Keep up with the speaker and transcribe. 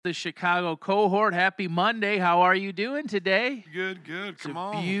The Chicago cohort. Happy Monday. How are you doing today? Good. Come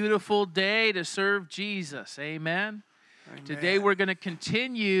on. It's a beautiful day to serve Jesus. Amen. Today we're going to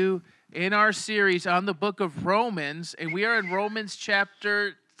continue in our series on the book of Romans, and we are in Romans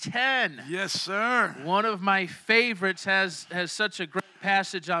chapter 10. Yes, sir. One of my favorites has such a great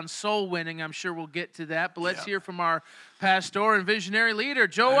passage on soul winning. I'm sure we'll get to that, but let's hear from our pastor and visionary leader,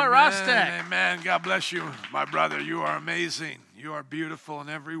 Joe Rostek. Amen. God bless you, my brother. You are amazing. You are beautiful in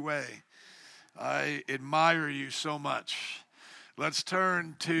every way. I admire you so much. Let's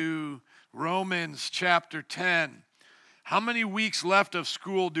turn to Romans chapter 10. How many weeks left of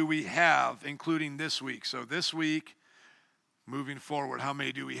school do we have, including this week? So this week, moving forward, how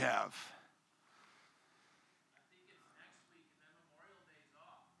many do we have? I think it's next week,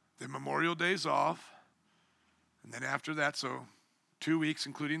 and then Memorial Day's off. And then after that, so 2 weeks,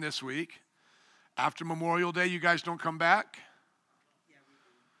 including this week. After Memorial Day, you guys don't come back? Yeah, we do.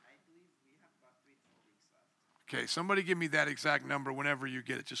 I believe we have about 3 to 4 weeks left. Okay, somebody give me that exact number whenever you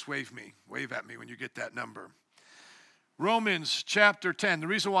get it. Just wave at me when you get that number. Romans chapter 10. The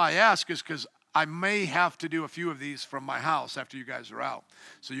reason why I ask is because I may have to do a few of these from my house after you guys are out,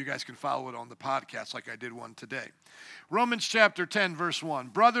 so you guys can follow it on the podcast like I did one today. Romans chapter 10, verse 1.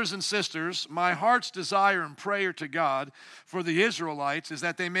 Brothers and sisters, my heart's desire and prayer to God for the Israelites is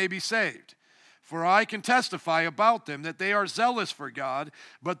that they may be saved. For I can testify about them that they are zealous for God,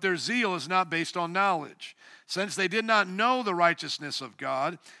 but their zeal is not based on knowledge. Since they did not know the righteousness of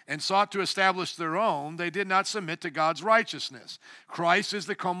God and sought to establish their own, they did not submit to God's righteousness. Christ is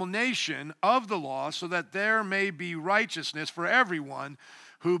the culmination of the law, so that there may be righteousness for everyone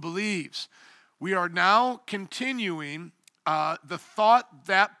who believes. We are now continuing the thought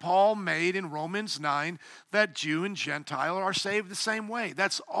that Paul made in Romans 9, that Jew and Gentile are saved the same way.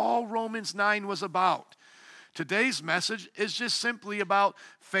 That's all Romans 9 was about. Today's message is just simply about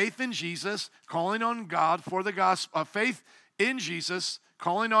faith in Jesus, calling on God for the gospel, faith in Jesus,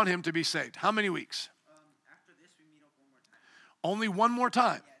 calling on him to be saved. How many weeks? After this, we meet up one more time. Only one more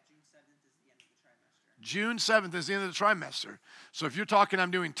time. Yeah, June 7th is the end of the trimester. June 7th is the end of the trimester. So if you're talking,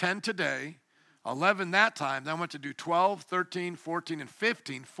 I'm doing 10 today, 11 that time, then I went to do 12, 13, 14, and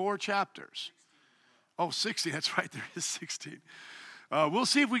 15, 4 chapters. 16, that's right, there is 16. We'll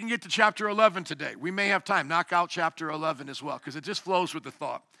see if we can get to chapter 11 today. We may have time. Knock out chapter 11 as well, because it just flows with the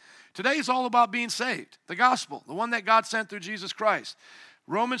thought. Today is all about being saved, the gospel, the one that God sent through Jesus Christ.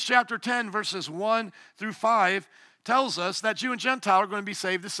 Romans chapter 10, verses 1 through 5 tells us that Jew and Gentile are going to be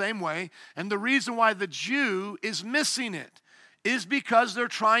saved the same way, and the reason why the Jew is missing it is because they're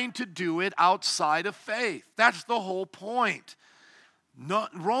trying to do it outside of faith. That's the whole point.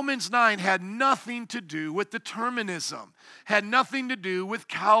 Romans 9 had nothing to do with determinism, had nothing to do with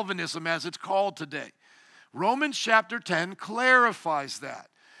Calvinism as it's called today. Romans chapter 10 clarifies that.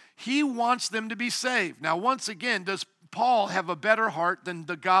 He wants them to be saved. Now, once again, does Paul have a better heart than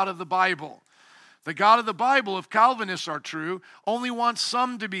the God of the Bible? The God of the Bible, if Calvinists are true, only wants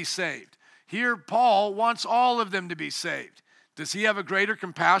some to be saved. Here, Paul wants all of them to be saved. Does he have a greater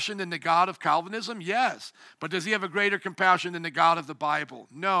compassion than the God of Calvinism? Yes. But does he have a greater compassion than the God of the Bible?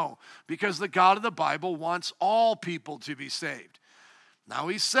 No. Because the God of the Bible wants all people to be saved. Now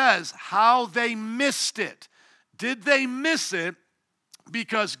he says how they missed it. Did they miss it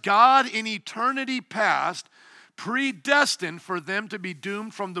because God in eternity past predestined for them to be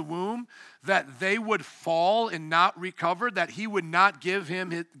doomed from the womb, that they would fall and not recover, that he would not give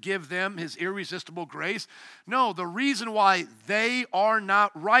them his irresistible grace? No, the reason why they are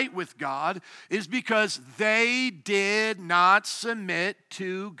not right with God is because they did not submit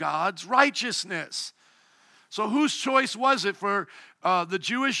to God's righteousness. So whose choice was it for the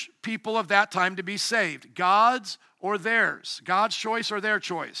Jewish people of that time to be saved? God's or theirs? God's choice or their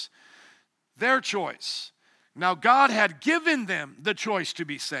choice? Their choice. Now, God had given them the choice to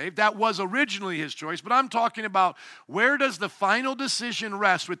be saved. That was originally his choice. But I'm talking about, where does the final decision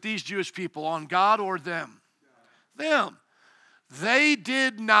rest with these Jewish people, on God or them? Them. They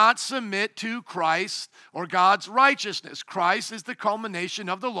did not submit to Christ or God's righteousness. Christ is the culmination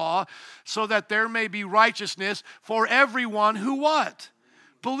of the law, so that there may be righteousness for everyone who what?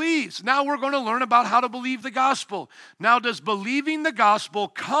 Believes. Now we're going to learn about how to believe the gospel. Now, does believing the gospel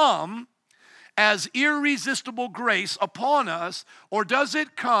come as irresistible grace upon us, or does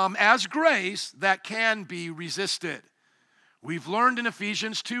it come as grace that can be resisted? We've learned in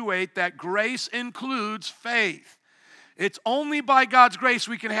Ephesians 2:8 that grace includes faith. It's only by God's grace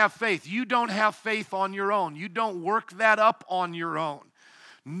we can have faith. You don't have faith on your own. You don't work that up on your own.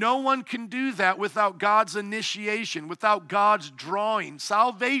 No one can do that without God's initiation, without God's drawing.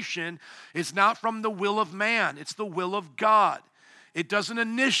 Salvation is not from the will of man. It's the will of God. it doesn't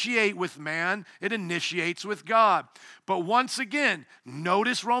initiate with man, it initiates with God. But once again,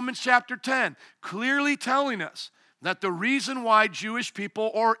 notice Romans chapter 10, clearly telling us that the reason why Jewish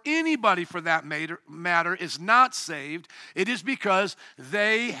people, or anybody for that matter, is not saved, it is because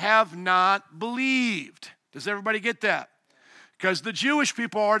they have not believed. Does everybody get that? Because the Jewish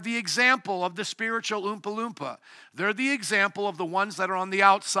people are the example of the spiritual Oompa Loompa. They're the example of the ones that are on the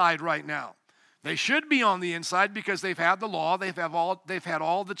outside right now. They should be on the inside because they've had the law. They've had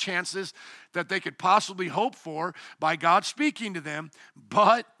all the chances that they could possibly hope for by God speaking to them,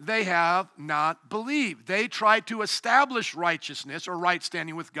 but they have not believed. They tried to establish righteousness or right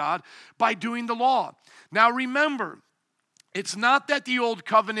standing with God by doing the law. Now remember, it's not that the old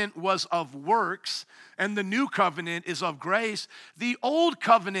covenant was of works and the new covenant is of grace. The old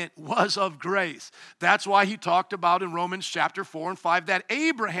covenant was of grace. That's why he talked about in Romans chapter 4 and 5 that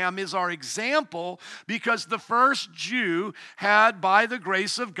Abraham is our example, because the first Jew had, by the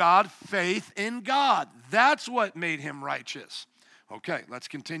grace of God, faith in God. That's what made him righteous. Okay, let's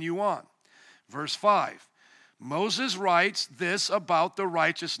continue on. Verse 5. Moses writes this about the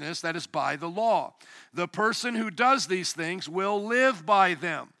righteousness that is by the law. The person who does these things will live by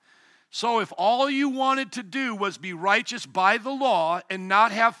them. So if all you wanted to do was be righteous by the law and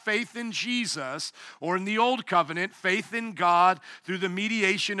not have faith in Jesus, or in the old covenant, faith in God through the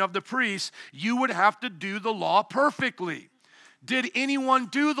mediation of the priests, you would have to do the law perfectly. Did anyone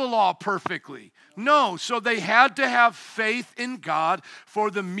do the law perfectly? No. So they had to have faith in God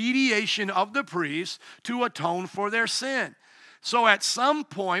for the mediation of the priests to atone for their sin. So at some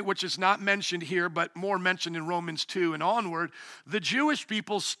point, which is not mentioned here, but more mentioned in Romans 2 and onward, the Jewish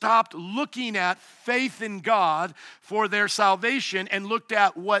people stopped looking at faith in God for their salvation and looked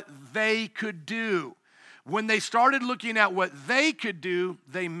at what they could do. When they started looking at what they could do,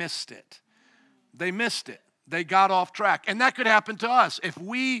 they missed it. They missed it. They got off track. And that could happen to us. If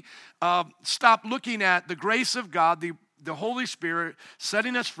we stop looking at the grace of God, the Holy Spirit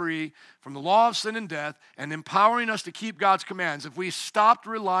setting us free from the law of sin and death and empowering us to keep God's commands, if we stopped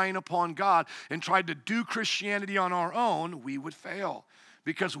relying upon God and tried to do Christianity on our own, we would fail.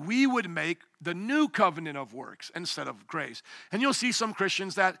 Because we would make the new covenant of works instead of grace. And you'll see some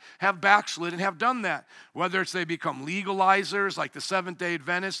Christians that have backslid and have done that. Whether it's they become legalizers like the Seventh-day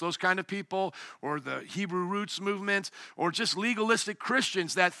Adventists, those kind of people, or the Hebrew roots movement, or just legalistic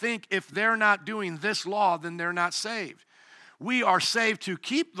Christians that think if they're not doing this law, then they're not saved. We are saved to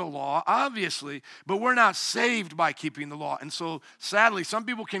keep the law, obviously, but we're not saved by keeping the law. And so, sadly, some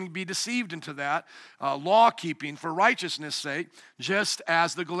people can be deceived into that law-keeping for righteousness' sake, just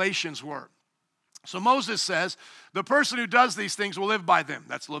as the Galatians were. So Moses says, the person who does these things will live by them.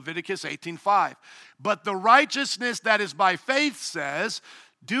 That's Leviticus 18:5. But the righteousness that is by faith says,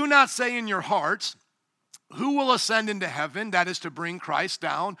 do not say in your hearts, who will ascend into heaven, that is to bring Christ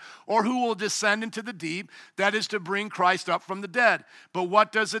down, or who will descend into the deep, that is to bring Christ up from the dead. But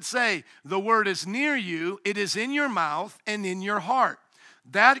what does it say? The word is near you, it is in your mouth and in your heart.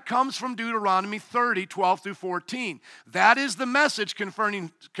 That comes from Deuteronomy 30:12-14. That is the message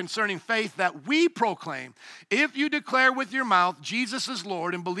concerning faith that we proclaim. If you declare with your mouth Jesus is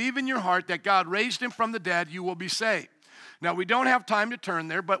Lord and believe in your heart that God raised him from the dead, you will be saved. Now, we don't have time to turn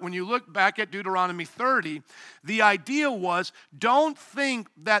there, but when you look back at Deuteronomy 30, the idea was, don't think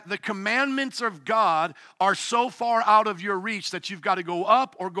that the commandments of God are so far out of your reach that you've got to go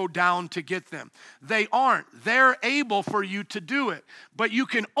up or go down to get them. They aren't. They're able for you to do it. But you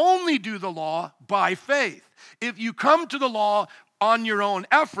can only do the law by faith. If you come to the law on your own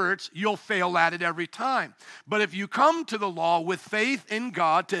efforts, you'll fail at it every time. But if you come to the law with faith in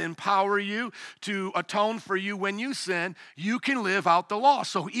God to empower you, to atone for you when you sin, you can live out the law.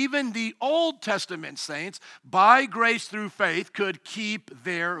 So even the Old Testament saints, by grace through faith, could keep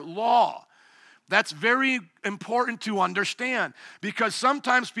their law. That's very important to understand, because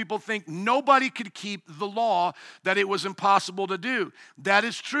sometimes people think nobody could keep the law, that it was impossible to do. That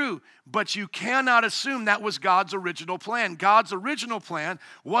is true, but you cannot assume that was God's original plan. God's original plan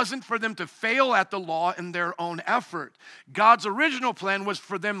wasn't for them to fail at the law in their own effort. God's original plan was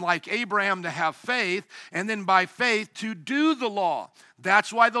for them, like Abraham, to have faith, and then by faith to do the law.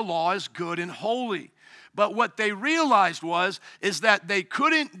 That's why the law is good and holy. But what they realized is that they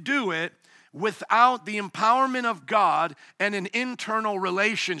couldn't do it without the empowerment of God and an internal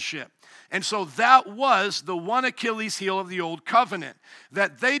relationship. And so that was the one Achilles heel of the old covenant,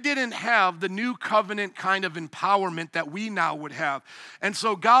 that they didn't have the new covenant kind of empowerment that we now would have. And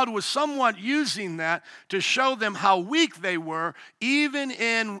so God was somewhat using that to show them how weak they were, even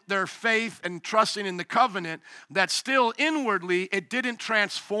in their faith and trusting in the covenant, that still inwardly it didn't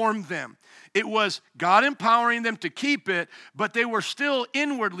transform them. It was God empowering them to keep it, but they were still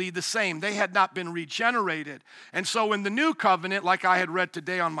inwardly the same. They had not been regenerated. And so in the new covenant, like I had read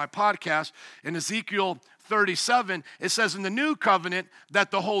today on my podcast, in Ezekiel 37, it says in the new covenant that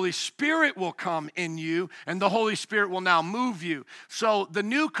the Holy Spirit will come in you and the Holy Spirit will now move you. So the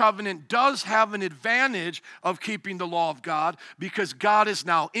new covenant does have an advantage of keeping the law of God because God is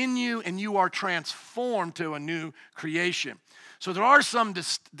now in you and you are transformed to a new creation. So there are some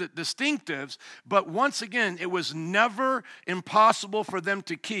distinctives, but once again, it was never impossible for them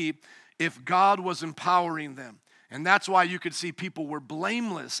to keep if God was empowering them. And that's why you could see people were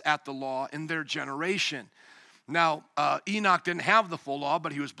blameless at the law in their generation. Now, Enoch didn't have the full law,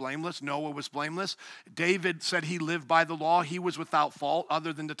 but he was blameless. Noah was blameless. David said he lived by the law. He was without fault,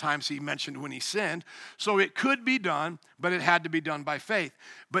 other than the times he mentioned when he sinned. So it could be done, but it had to be done by faith.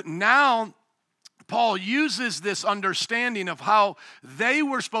 But now, Paul uses this understanding of how they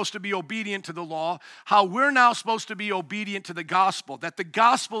were supposed to be obedient to the law, how we're now supposed to be obedient to the gospel, that the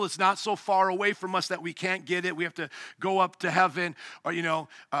gospel is not so far away from us that we can't get it. We have to go up to heaven or,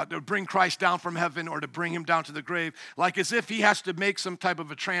 to bring Christ down from heaven or to bring him down to the grave, like as if he has to make some type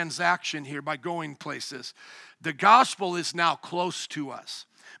of a transaction here by going places. The gospel is now close to us.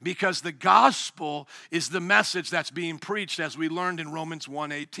 Because the gospel is the message that's being preached, as we learned in Romans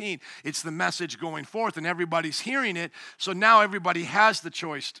 1:18. It's the message going forth, and everybody's hearing it. So now everybody has the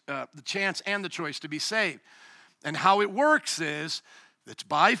choice, the chance and the choice to be saved. And how it works is, it's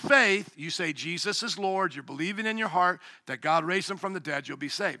by faith. You say Jesus is Lord. You're believing in your heart that God raised him from the dead. You'll be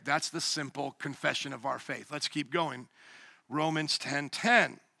saved. That's the simple confession of our faith. Let's keep going. Romans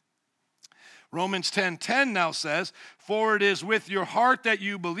 10:10. Romans 10:10 now says, "For it is with your heart that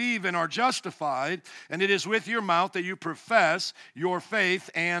you believe and are justified, and it is with your mouth that you profess your faith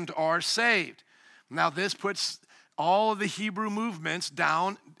and are saved." Now this puts all of the Hebrew movements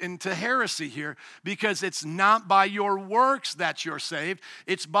down into heresy here, because it's not by your works that you're saved.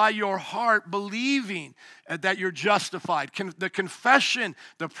 It's by your heart believing that you're justified. The confession,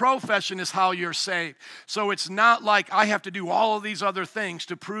 the profession is how you're saved. So it's not like I have to do all of these other things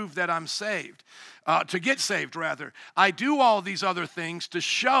to prove that I'm saved, to get saved rather. I do all these other things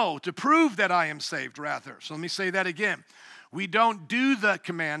to prove that I am saved rather. So let me say that again. We don't do the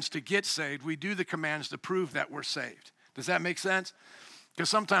commands to get saved. We do the commands to prove that we're saved. Does that make sense? Because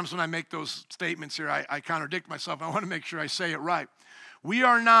sometimes when I make those statements here, I contradict myself. I want to make sure I say it right. We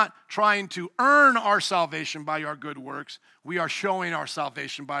are not trying to earn our salvation by our good works. We are showing our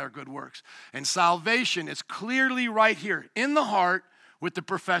salvation by our good works. And salvation is clearly right here in the heart with the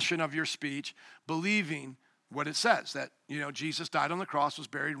profession of your speech, believing what it says, that, Jesus died on the cross, was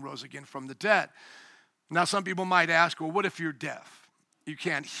buried, and rose again from the dead. Now, some people might ask, well, what if you're deaf? You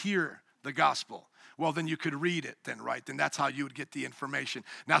can't hear the gospel. Well, then you could read it then, right? Then that's how you would get the information.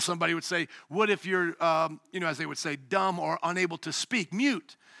 Now, somebody would say, what if you're, as they would say, dumb or unable to speak,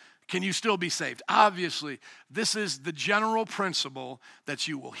 mute? Can you still be saved? Obviously, this is the general principle that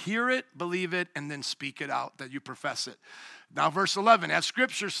you will hear it, believe it, and then speak it out, that you profess it. Now, verse 11, as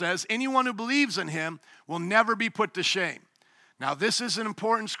Scripture says, anyone who believes in him will never be put to shame. Now, this is an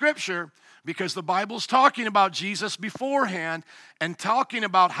important scripture because the Bible's talking about Jesus beforehand and talking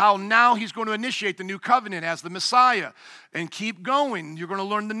about how now he's going to initiate the new covenant as the Messiah. And keep going. You're going to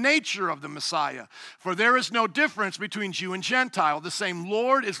learn the nature of the Messiah. For there is no difference between Jew and Gentile. The same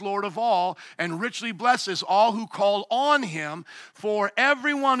Lord is Lord of all and richly blesses all who call on him. For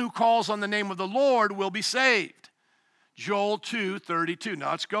everyone who calls on the name of the Lord will be saved. Joel 2:32.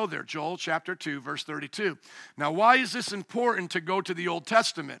 Now let's go there. Joel chapter 2, verse 32. Now why is this important to go to the Old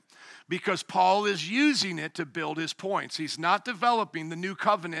Testament? Because Paul is using it to build his points. He's not developing the new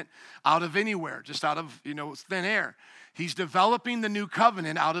covenant out of anywhere, just out of, thin air. He's developing the new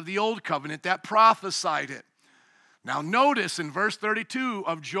covenant out of the old covenant that prophesied it. Now notice in verse 32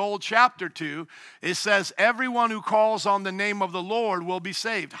 of Joel chapter 2, it says, everyone who calls on the name of the Lord will be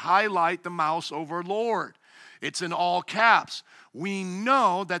saved. Highlight the mouse over Lord. It's in all caps. We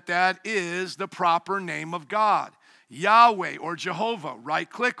know that that is the proper name of God. Yahweh or Jehovah.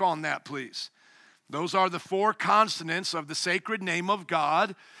 Right-click on that, please. Those are the four consonants of the sacred name of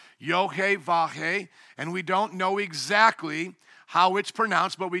God. Yod-Heh-Vah-Heh. And we don't know exactly how it's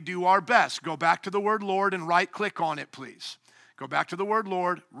pronounced, but we do our best. Go back to the word Lord and right-click on it, please. Go back to the word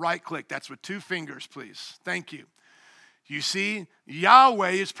Lord, right click. That's with 2 fingers, please. Thank you. You see,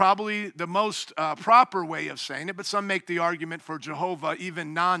 Yahweh is probably the most proper way of saying it, but some make the argument for Jehovah,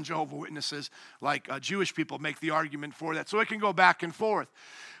 even non-Jehovah Witnesses, like Jewish people make the argument for that. So it can go back and forth.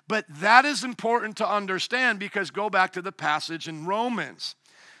 But that is important to understand because go back to the passage in Romans.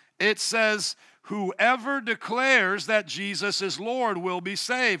 It says, whoever declares that Jesus is Lord will be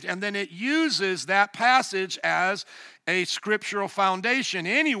saved. And then it uses that passage as a scriptural foundation.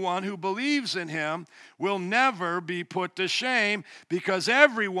 Anyone who believes in him will never be put to shame because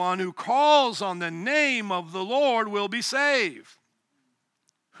everyone who calls on the name of the Lord will be saved.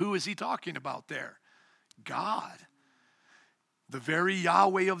 Who is he talking about there? God. The very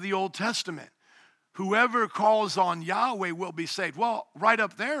Yahweh of the Old Testament. Whoever calls on Yahweh will be saved. Well, right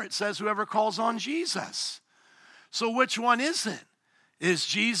up there it says whoever calls on Jesus. So which one is it? Is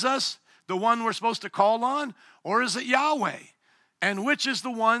Jesus the one we're supposed to call on? Or is it Yahweh? And which is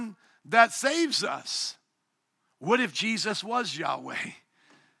the one that saves us? What if Jesus was Yahweh?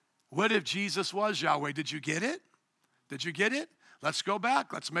 What if Jesus was Yahweh? Did you get it? Did you get it? Let's go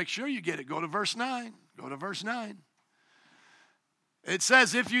back. Let's make sure you get it. Go to verse 9. Go to verse 9. It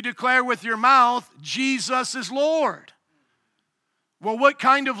says, if you declare with your mouth, Jesus is Lord. Well, what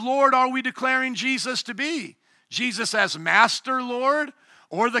kind of Lord are we declaring Jesus to be? Jesus as Master Lord?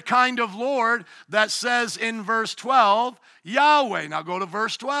 Or the kind of Lord that says in verse 12, Yahweh. Now go to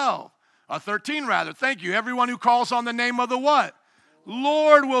verse 12. 13 rather. Thank you. Everyone who calls on the name of the what?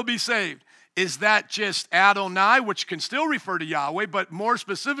 Lord will be saved. Is that just Adonai, which can still refer to Yahweh, but more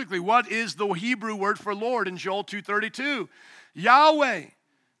specifically, what is the Hebrew word for Lord in Joel 2:32? Yahweh.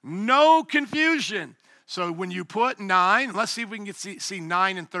 No confusion. So when you put 9, let's see if we can see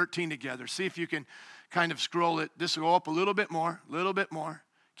 9 and 13 together. See if you can kind of scroll it. This will go up a little bit more,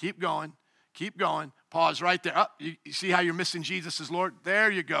 Keep going, keep going. Pause right there. Oh, you see how you're missing Jesus as Lord?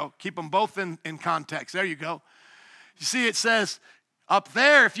 There you go. Keep them both in context. There you go. You see it says up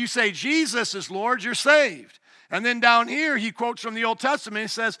there, if you say Jesus is Lord, you're saved. And then down here, he quotes from the Old Testament. He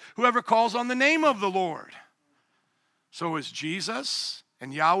says, whoever calls on the name of the Lord. So is Jesus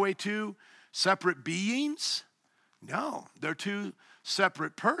and Yahweh 2 separate beings? No, they're 2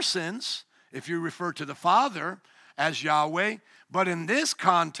 separate persons if you refer to the Father as Yahweh. But in this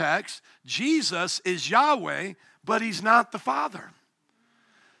context, Jesus is Yahweh, but he's not the Father.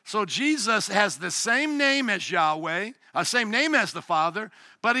 So Jesus has the same name as Yahweh, same name as the Father,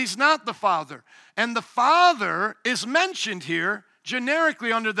 but he's not the Father. And the Father is mentioned here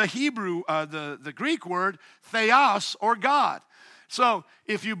generically under the Hebrew, the Greek word, theos, or God. So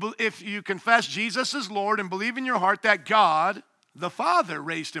if you confess Jesus as Lord and believe in your heart that God, the Father,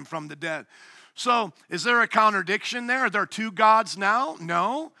 raised him from the dead. So is there a contradiction there? Are there 2 gods now?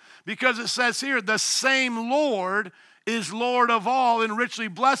 No, because it says here, the same Lord is Lord of all and richly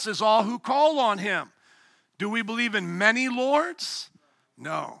blesses all who call on him. Do we believe in many lords?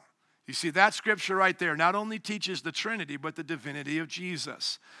 No. You see, that scripture right there not only teaches the Trinity, but the divinity of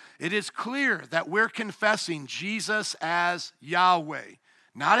Jesus. It is clear that we're confessing Jesus as Yahweh,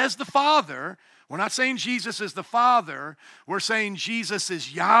 not as the Father. We're not saying Jesus is the Father. We're saying Jesus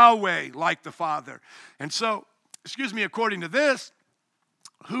is Yahweh like the Father. And so, according to this,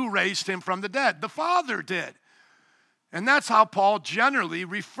 who raised him from the dead? The Father did. And that's how Paul generally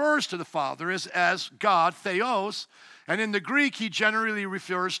refers to the Father as God, theos. And in the Greek, he generally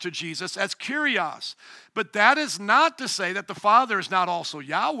refers to Jesus as Kyrios. But that is not to say that the Father is not also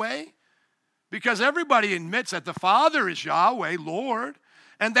Yahweh, because everybody admits that the Father is Yahweh, Lord.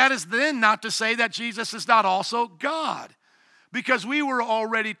 And that is then not to say that Jesus is not also God, because we were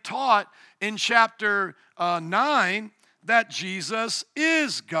already taught in chapter 9 that Jesus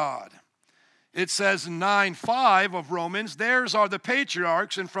is God. It says in 9:5 of Romans, theirs are the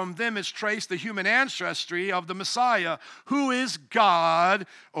patriarchs, and from them is traced the human ancestry of the Messiah, who is God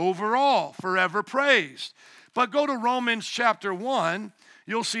over all, forever praised. But go to Romans chapter 1,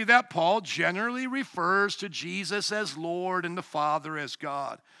 you'll see that Paul generally refers to Jesus as Lord and the Father as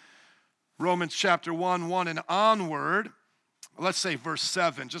God. Romans chapter 1 and onward, let's say verse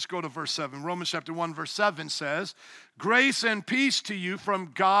 7. Just go to verse 7. Romans chapter 1, verse 7 says, grace and peace to you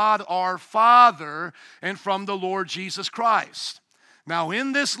from God our Father and from the Lord Jesus Christ. Now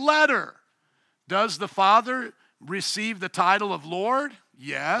in this letter, does the Father receive the title of Lord?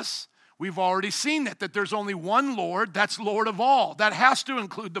 Yes. We've already seen that there's only one Lord, that's Lord of all. That has to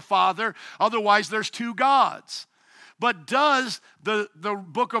include the Father, otherwise there's 2 gods. But does the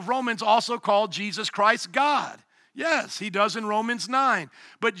book of Romans also call Jesus Christ God? Yes, he does in Romans 9.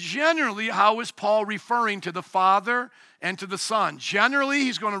 But generally, how is Paul referring to the Father and to the Son? Generally,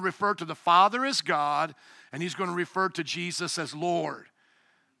 he's going to refer to the Father as God and he's going to refer to Jesus as Lord.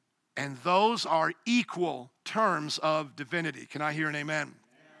 And those are equal terms of divinity. Can I hear an amen?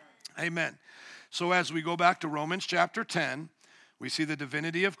 Amen. So as we go back to Romans chapter 10, we see the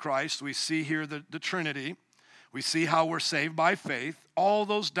divinity of Christ. We see here the Trinity. We see how we're saved by faith. All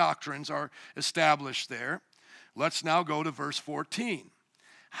those doctrines are established there. Let's now go to verse 14.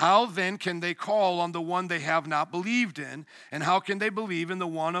 How then can they call on the one they have not believed in? And how can they believe in the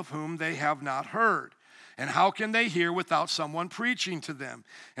one of whom they have not heard? And how can they hear without someone preaching to them?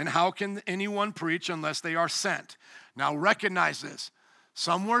 And how can anyone preach unless they are sent? Now recognize this.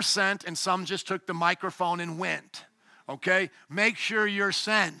 Some were sent and some just took the microphone and went. Okay? Make sure you're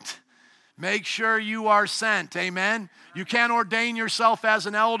sent. Make sure you are sent. Amen? You can't ordain yourself as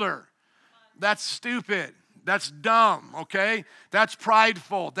an elder. That's stupid. That's dumb, okay? That's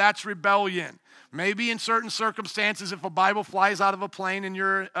prideful. That's rebellion. Maybe in certain circumstances, if a Bible flies out of a plane and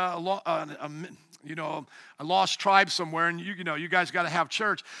you're a lost tribe somewhere, and you guys got to have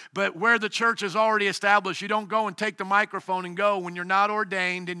church. But where the church is already established, you don't go and take the microphone and go when you're not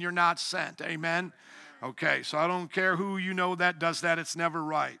ordained and you're not sent. Amen? Okay, so I don't care who that does that. It's never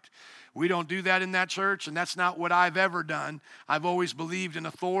right. We don't do that in that church, and that's not what I've ever done. I've always believed in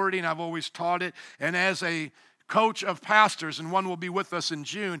authority, and I've always taught it. And as a coach of pastors, and one will be with us in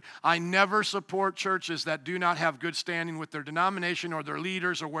June, I never support churches that do not have good standing with their denomination or their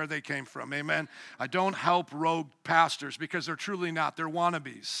leaders or where they came from. Amen? I don't help rogue pastors because they're truly not. They're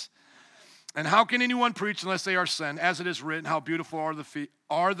wannabes. And how can anyone preach unless they are sent? As it is written, how beautiful are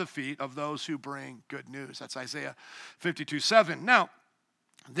the feet of those who bring good news. That's Isaiah 52:7. Now,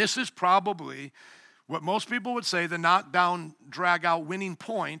 this is probably what most people would say the knockdown, drag-out winning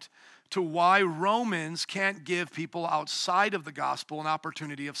point to why Romans can't give people outside of the gospel an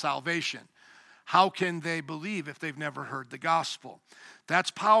opportunity of salvation. How can they believe if they've never heard the gospel?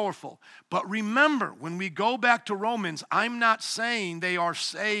 That's powerful. But remember, when we go back to Romans, I'm not saying they are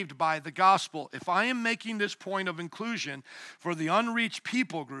saved by the gospel. If I am making this point of inclusion for the unreached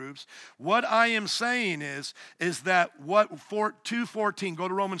people groups, what I am saying is that what 2:14, go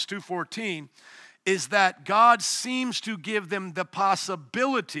to Romans 2:14, is that God seems to give them the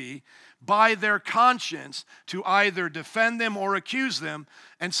possibility by their conscience to either defend them or accuse them.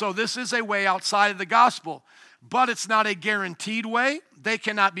 And so this is a way outside of the gospel. But it's not a guaranteed way. They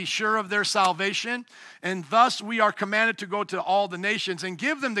cannot be sure of their salvation. And thus we are commanded to go to all the nations and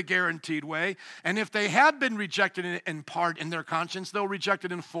give them the guaranteed way. And if they had been rejected in part in their conscience, they'll reject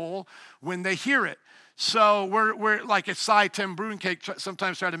it in full when they hear it. So we're like Tim Bruncake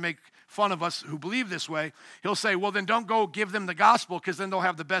sometimes try to make fun of us who believe this way. He'll say, well, then don't go give them the gospel because then they'll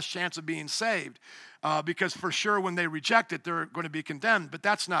have the best chance of being saved. Because for sure when they reject it, they're going to be condemned. But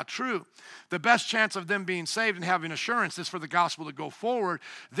that's not true. The best chance of them being saved and having assurance is for the gospel to go forward.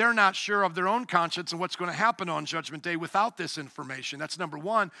 They're not sure of their own conscience and what's going to happen on Judgment Day without this information. That's number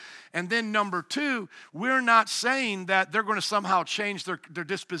one. And then number two, we're not saying that they're going to somehow change their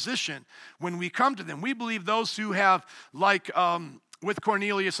disposition when we come to them. We believe those who have, with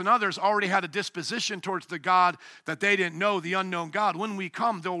Cornelius and others, already had a disposition towards the God that they didn't know, the unknown God. When we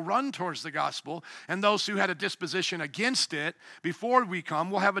come, they'll run towards the gospel. And those who had a disposition against it before we come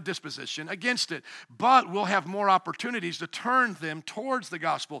will have a disposition against it. But we'll have more opportunities to turn them towards the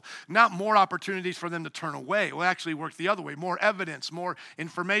gospel, not more opportunities for them to turn away. It will actually work the other way. More evidence, more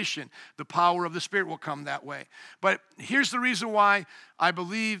information. The power of the Spirit will come that way. But here's the reason why I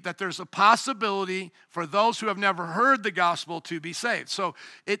believe that there's a possibility for those who have never heard the gospel to be saved. So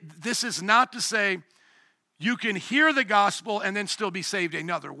this is not to say you can hear the gospel and then still be saved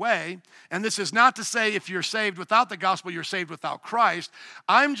another way. And this is not to say if you're saved without the gospel, you're saved without Christ.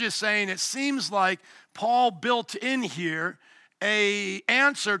 I'm just saying it seems like Paul built in here an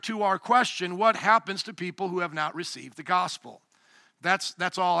answer to our question, what happens to people who have not received the gospel?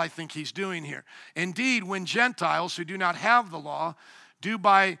 That's all I think he's doing here. Indeed, when Gentiles who do not have the law do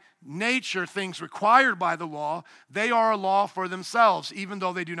by nature things required by the law, they are a law for themselves, even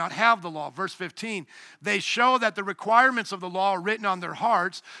though they do not have the law. Verse 15, they show that the requirements of the law are written on their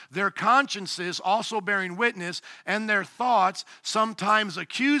hearts, their consciences also bearing witness, and their thoughts sometimes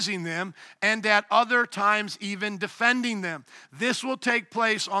accusing them, and at other times even defending them. This will take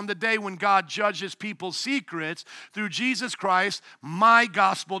place on the day when God judges people's secrets through Jesus Christ, my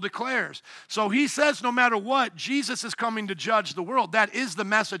gospel declares. So he says no matter what, Jesus is coming to judge the world. That is the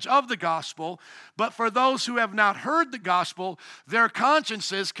message of the gospel. But for those who have not heard the gospel, their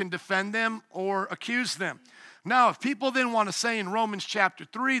consciences can defend them or accuse them. Now, if people then want to say in Romans chapter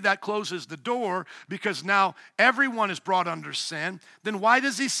 3 that closes the door because now everyone is brought under sin, then why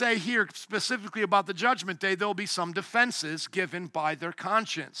does he say here specifically about the judgment day there'll be some defenses given by their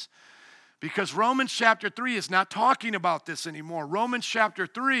conscience? Because Romans chapter 3 is not talking about this anymore. Romans chapter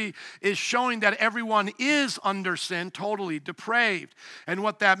 3 is showing that everyone is under sin, totally depraved. And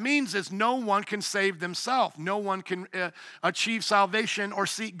what that means is no one can save themselves. No one can achieve salvation or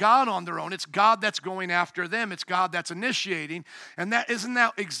seek God on their own. It's God that's going after them. It's God that's initiating. And isn't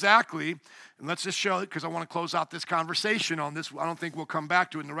that exactly, and let's just show it because I want to close out this conversation on this. I don't think we'll come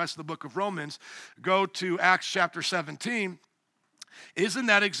back to it in the rest of the book of Romans. Go to Acts chapter 17. Isn't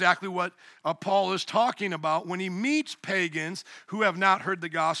that exactly what Paul is talking about when he meets pagans who have not heard the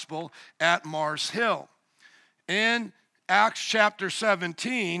gospel at Mars Hill? In Acts chapter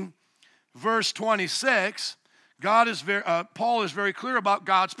 17, verse 26, Paul is very clear about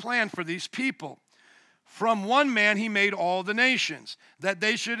God's plan for these people. From one man he made all the nations, that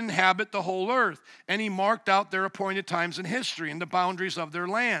they should inhabit the whole earth. And he marked out their appointed times in history and the boundaries of their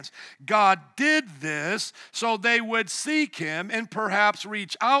lands. God did this so they would seek him and perhaps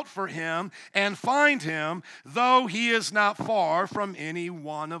reach out for him and find him, though he is not far from any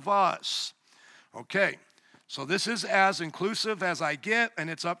one of us. Okay. So this is as inclusive as I get, and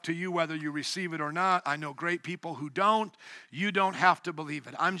it's up to you whether you receive it or not. I know great people who don't. You don't have to believe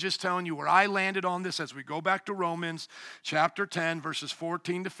it. I'm just telling you where I landed on this as we go back to Romans chapter 10, verses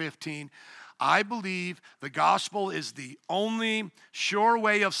 14 to 15. I believe the gospel is the only sure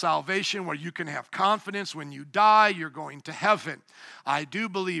way of salvation where you can have confidence when you die, you're going to heaven. I do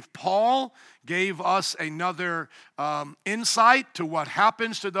believe Paul gave us another insight to what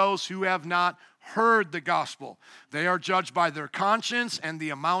happens to those who have not heard the gospel. They are judged by their conscience and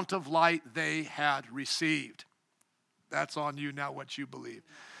the amount of light they had received. That's on you now what you believe.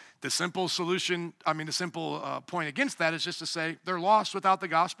 The simple point against that is just to say they're lost without the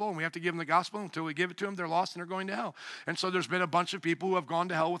gospel, and we have to give them the gospel. Until we give it to them, they're lost and they're going to hell. And so there's been a bunch of people who have gone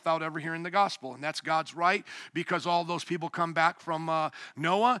to hell without ever hearing the gospel, and that's God's right, because all those people come back from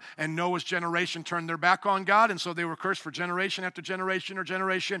Noah, and Noah's generation turned their back on God, and so they were cursed for generation after generation or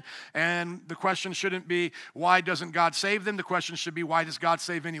generation. And the question shouldn't be, why doesn't God save them? The question should be, why does God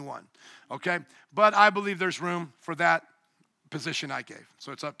save anyone? Okay? But I believe there's room for that position I gave.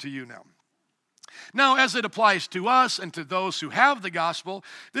 So it's up to you now. Now, as it applies to us and to those who have the gospel,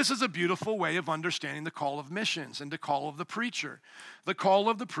 this is a beautiful way of understanding the call of missions and the call of the preacher. The call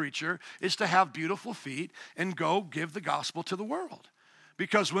of the preacher is to have beautiful feet and go give the gospel to the world.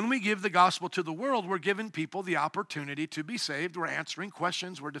 Because when we give the gospel to the world, we're giving people the opportunity to be saved. We're answering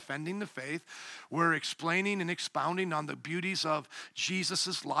questions. We're defending the faith. We're explaining and expounding on the beauties of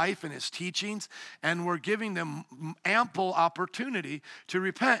Jesus' life and his teachings. And we're giving them ample opportunity to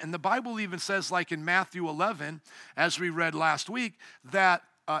repent. And the Bible even says, like in Matthew 11, as we read last week, that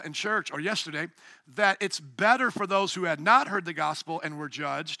in church or yesterday, that it's better for those who had not heard the gospel and were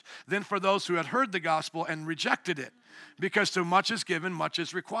judged than for those who had heard the gospel and rejected it. Because to much is given, much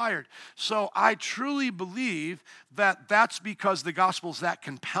is required. So I truly believe that that's because the gospel's that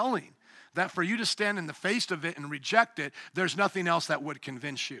compelling, that for you to stand in the face of it and reject it, there's nothing else that would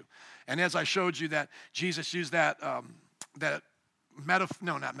convince you. And as I showed you that Jesus used that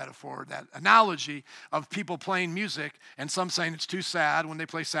analogy of people playing music and some saying it's too sad when they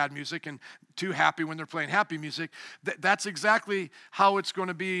play sad music and too happy when they're playing happy music. That's exactly how it's going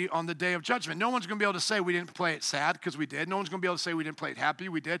to be on the day of judgment. No one's going to be able to say we didn't play it sad because we did. No one's going to be able to say we didn't play it happy,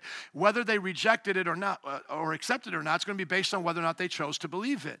 we did. Whether they rejected it or not, or accepted it or not, it's going to be based on whether or not they chose to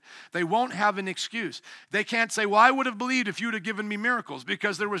believe it. They won't have an excuse. They can't say, well, I would have believed if you'd have given me miracles,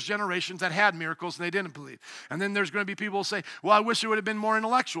 because there was generations that had miracles and they didn't believe. And then there's going to be people who say, well, I wish it would have been more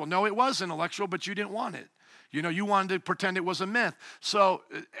intellectual. No, it was intellectual, but you didn't want it. You know, you wanted to pretend it was a myth. So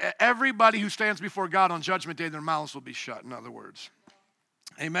everybody who stands before God on Judgment Day, their mouths will be shut, in other words.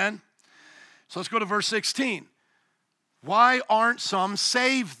 Amen? So let's go to verse 16. Why aren't some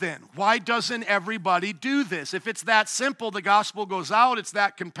saved then? Why doesn't everybody do this? If it's that simple, the gospel goes out, it's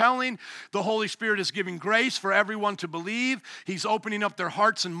that compelling, the Holy Spirit is giving grace for everyone to believe, he's opening up their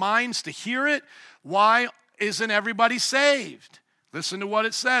hearts and minds to hear it, why isn't everybody saved? Listen to what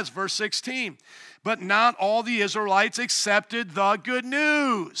it says, verse 16. But not all the Israelites accepted the good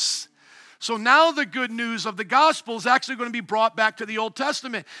news. So now the good news of the gospel is actually going to be brought back to the Old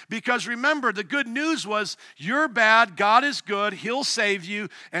Testament. Because remember, the good news was, you're bad, God is good, he'll save you,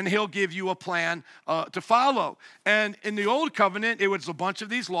 and he'll give you a plan to follow. And in the Old Covenant, it was a bunch of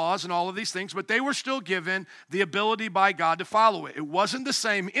these laws and all of these things, but they were still given the ability by God to follow it. It wasn't the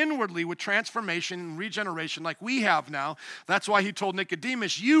same inwardly with transformation and regeneration like we have now. That's why he told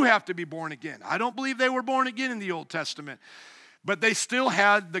Nicodemus, you have to be born again. I don't believe they were born again in the Old Testament. But they still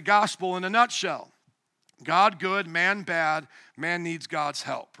had the gospel in a nutshell. God good, man bad, man needs God's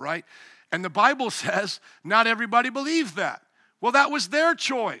help, right? And the Bible says not everybody believed that. Well, that was their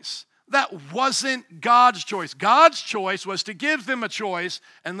choice. That wasn't God's choice. God's choice was to give them a choice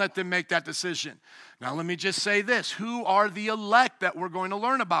and let them make that decision. Now, let me just say this. Who are the elect that we're going to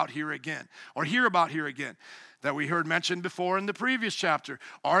learn about here again, or hear about here again, that we heard mentioned before in the previous chapter?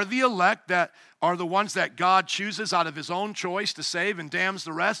 Are the elect that are the ones that God chooses out of his own choice to save and damns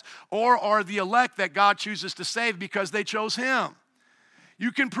the rest? Or are the elect that God chooses to save because they chose him?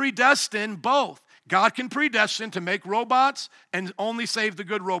 You can predestine both. God can predestine to make robots and only save the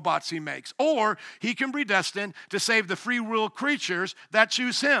good robots he makes. Or he can predestine to save the free will creatures that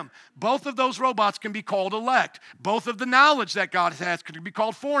choose him. Both of those robots can be called elect. Both of the knowledge that God has can be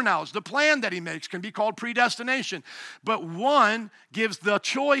called foreknowledge. The plan that he makes can be called predestination. But one gives the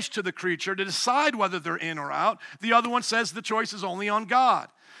choice to the creature to decide whether they're in or out. The other one says the choice is only on God.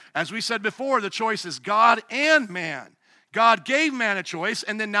 As we said before, the choice is God and man. God gave man a choice,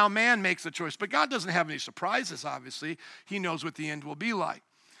 and then now man makes the choice. But God doesn't have any surprises, obviously. He knows what the end will be like.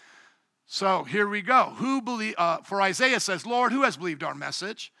 So here we go. For Isaiah says, Lord, who has believed our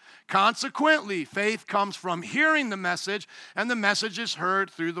message? Consequently, faith comes from hearing the message, and the message is heard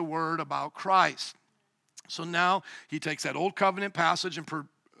through the word about Christ. So now he takes that old covenant passage and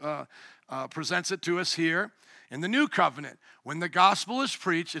presents it to us here in the new covenant. When the gospel is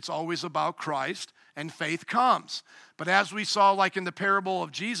preached, it's always about Christ, and faith comes. But as we saw, like in the parable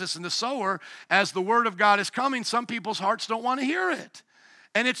of Jesus and the sower, as the word of God is coming, some people's hearts don't want to hear it.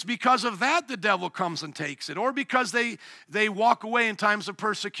 And it's because of that the devil comes and takes it, or because they walk away in times of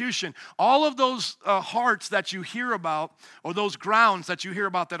persecution. All of those hearts that you hear about, or those grounds that you hear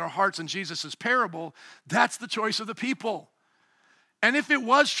about that are hearts in Jesus' parable, that's the choice of the people. And if it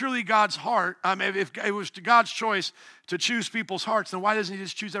was truly God's heart, if it was God's choice to choose people's hearts, then why doesn't he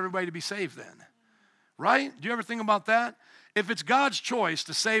just choose everybody to be saved then? Right? Do you ever think about that? If it's God's choice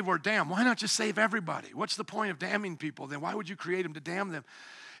to save or damn, why not just save everybody? What's the point of damning people then? Why would you create them to damn them?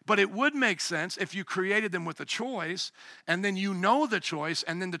 But it would make sense if you created them with a choice, and then you know the choice,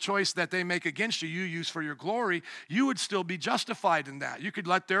 and then the choice that they make against you, you use for your glory, you would still be justified in that. You could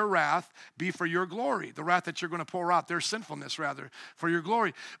let their wrath be for your glory, the wrath that you're going to pour out, their sinfulness rather, for your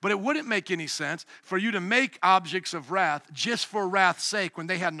glory. But it wouldn't make any sense for you to make objects of wrath just for wrath's sake when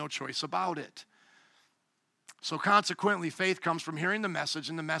they had no choice about it. So consequently, faith comes from hearing the message,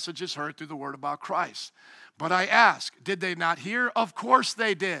 and the message is heard through the word about Christ. But I ask, did they not hear? Of course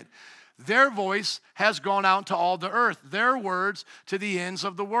they did. Their voice has gone out to all the earth, their words to the ends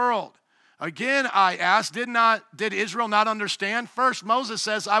of the world. Again, I ask, did Israel not understand? First, Moses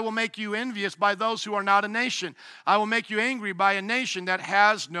says, I will make you envious by those who are not a nation. I will make you angry by a nation that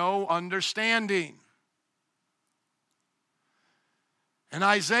has no understanding. And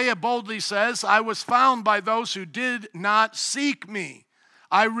Isaiah boldly says, I was found by those who did not seek me.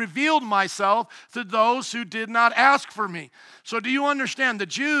 I revealed myself to those who did not ask for me. So do you understand? The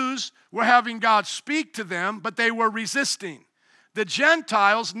Jews were having God speak to them, but they were resisting. The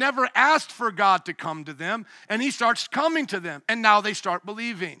Gentiles never asked for God to come to them, and he starts coming to them, and now they start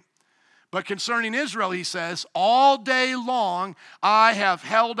believing. But concerning Israel, he says, all day long I have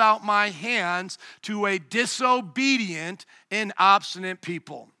held out my hands to a disobedient and obstinate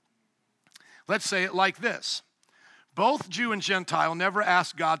people. Let's say it like this. Both Jew and Gentile never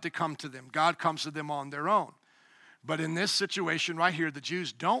asked God to come to them. God comes to them on their own. But in this situation right here, the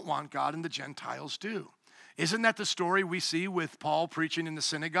Jews don't want God and the Gentiles do. Isn't that the story we see with Paul preaching in the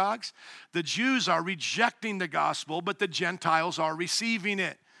synagogues? The Jews are rejecting the gospel, but the Gentiles are receiving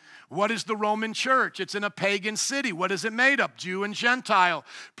it. What is the Roman church? It's in a pagan city. What is it made of? Jew and Gentile.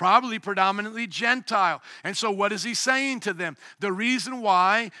 Probably predominantly Gentile. And so what is he saying to them? The reason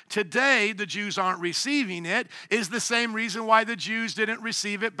why today the Jews aren't receiving it is the same reason why the Jews didn't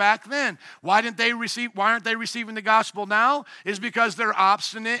receive it back then. Why aren't they receiving the gospel now? Is because they're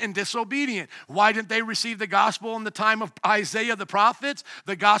obstinate and disobedient. Why didn't they receive the gospel in the time of Isaiah the prophets?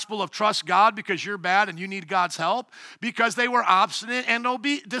 The gospel of trust God because you're bad and you need God's help? Because they were obstinate and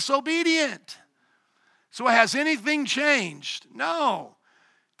disobedient. So has anything changed? No.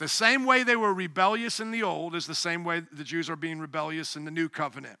 The same way they were rebellious in the old is the same way the Jews are being rebellious in the new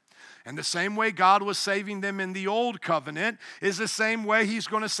covenant. And the same way God was saving them in the old covenant is the same way he's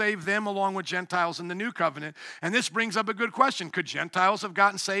going to save them along with Gentiles in the new covenant. And this brings up a good question. Could Gentiles have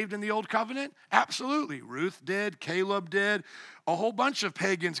gotten saved in the old covenant? Absolutely. Ruth did. Caleb did. A whole bunch of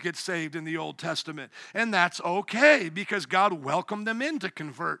pagans get saved in the Old Testament. And that's okay because God welcomed them in to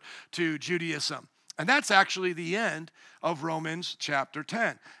convert to Judaism. And that's actually the end of Romans chapter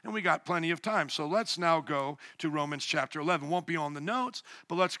 10. And we got plenty of time. So let's now go to Romans chapter 11. Won't be on the notes,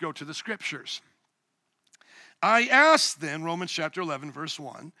 but let's go to the scriptures. I ask then, Romans chapter 11, verse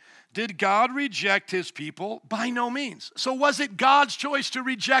 1, did God reject his people? By no means. So was it God's choice to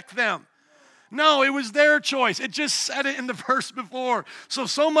reject them? No, it was their choice. It just said it in the verse before.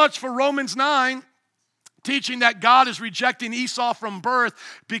 So much for Romans 9, teaching that God is rejecting Esau from birth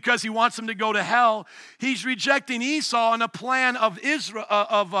because he wants him to go to hell. He's rejecting Esau in a plan of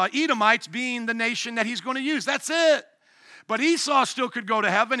Edomites being the nation that he's going to use. That's it. But Esau still could go to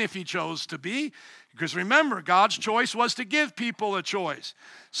heaven if he chose to be. Because remember, God's choice was to give people a choice.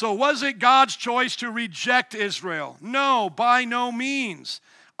 So was it God's choice to reject Israel? No, by no means.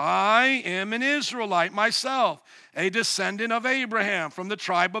 I am an Israelite myself, a descendant of Abraham from the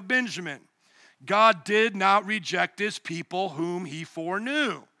tribe of Benjamin. God did not reject his people whom he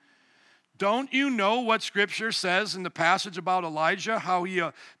foreknew. Don't you know what Scripture says in the passage about Elijah, how he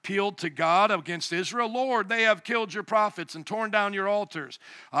appealed to God against Israel? Lord, they have killed your prophets and torn down your altars.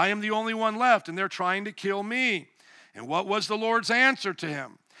 I am the only one left, and they're trying to kill me. And what was the Lord's answer to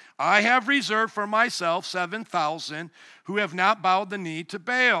him? I have reserved for myself 7,000 who have not bowed the knee to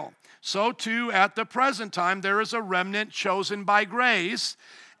Baal. So too, at the present time, there is a remnant chosen by grace.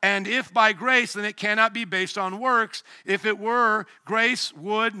 And if by grace, then it cannot be based on works. If it were, grace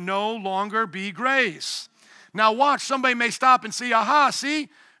would no longer be grace. Now watch, somebody may stop and see, see?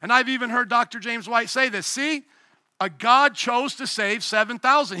 And I've even heard Dr. James White say this. See, a God chose to save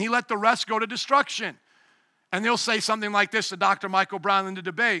 7,000. He let the rest go to destruction. And they'll say something like this to Dr. Michael Brown in the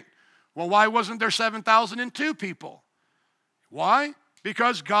debate. Well, why wasn't there 7,002 people? Why?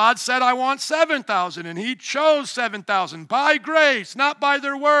 Because God said, I want 7,000, and he chose 7,000 by grace, not by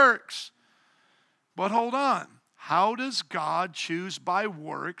their works. But hold on. How does God choose by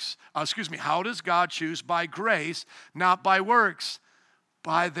works? How does God choose by grace, not by works?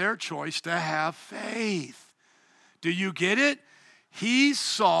 By their choice to have faith. Do you get it? He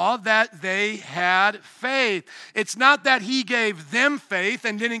saw that they had faith. It's not that he gave them faith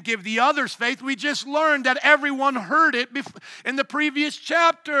and didn't give the others faith. We just learned that everyone heard it in the previous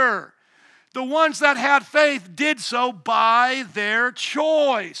chapter. The ones that had faith did so by their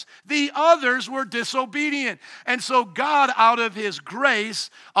choice. The others were disobedient. And so God, out of his grace,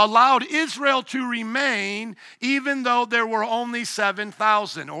 allowed Israel to remain even though there were only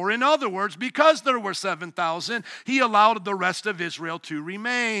 7,000. Or in other words, because there were 7,000, he allowed the rest of Israel to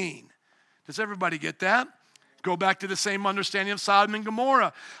remain. Does everybody get that? Go back to the same understanding of Sodom and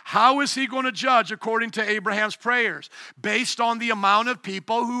Gomorrah. How is he going to judge according to Abraham's prayers? Based on the amount of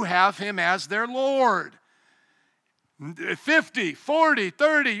people who have him as their Lord. 50, 40,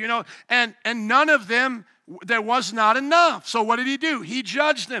 30, and none of them, there was not enough. So what did he do? He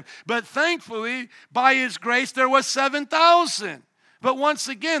judged them. But thankfully, by his grace, there was 7,000. But once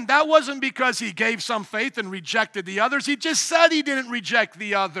again, that wasn't because he gave some faith and rejected the others. He just said he didn't reject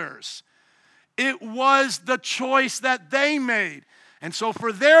the others. It was the choice that they made. And so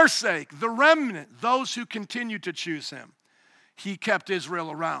for their sake, the remnant, those who continued to choose him, he kept Israel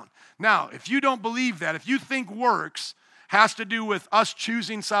around. Now, if you don't believe that, if you think works has to do with us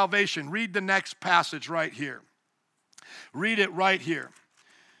choosing salvation, read the next passage right here. Read it right here.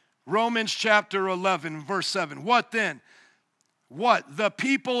 Romans chapter 11, verse 7. What then? What? The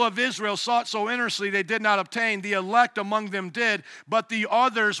people of Israel sought so earnestly they did not obtain. The elect among them did, but the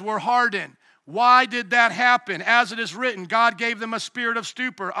others were hardened. Why did that happen? As it is written, God gave them a spirit of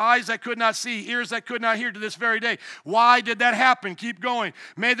stupor, eyes that could not see, ears that could not hear to this very day. Why did that happen? Keep going.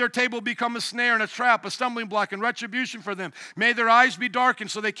 May their table become a snare and a trap, a stumbling block and retribution for them. May their eyes be darkened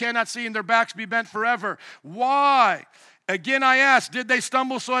so they cannot see and their backs be bent forever. Why? Again, I ask, did they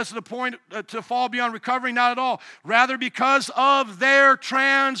stumble so as to the point to fall beyond recovery? Not at all. Rather, because of their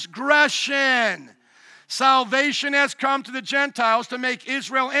transgression. Salvation has come to the Gentiles to make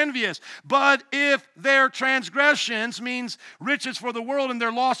Israel envious. But if their transgressions means riches for the world and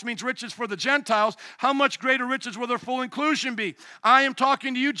their loss means riches for the Gentiles, how much greater riches will their full inclusion be? I am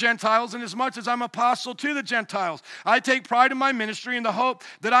talking to you Gentiles, and as much as I'm apostle to the Gentiles, I take pride in my ministry in the hope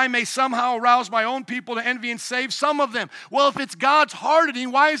that I may somehow arouse my own people to envy and save some of them. Well, if it's God's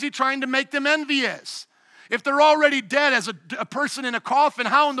hardening, why is he trying to make them envious? If they're already dead as a person in a coffin,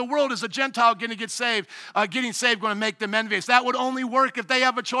 how in the world is a Gentile going to get saved? Getting saved going to make them envious? That would only work if they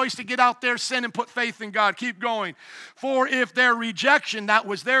have a choice to get out their sin and put faith in God. Keep going. For if their rejection, that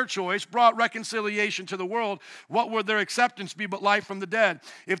was their choice, brought reconciliation to the world, what would their acceptance be but life from the dead?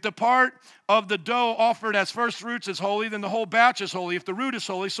 If the part of the dough offered as first fruits is holy, then the whole batch is holy. If the root is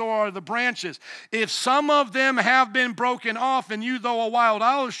holy, so are the branches. If some of them have been broken off, and you, though a wild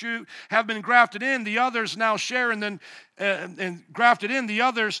olive shoot, have been grafted in, the others now share and grafted in the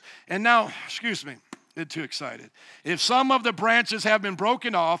others, and now, Too excited. If some of the branches have been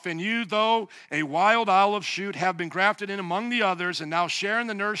broken off, and you, though a wild olive shoot, have been grafted in among the others, and now share in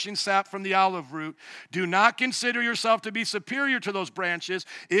the nourishing sap from the olive root, do not consider yourself to be superior to those branches.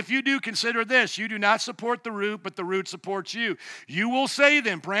 If you do, consider this: you do not support the root, but the root supports you. You will say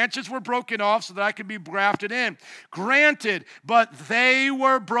then, branches were broken off so that I could be grafted in. Granted, but they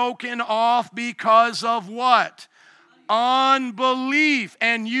were broken off because of what? Unbelief.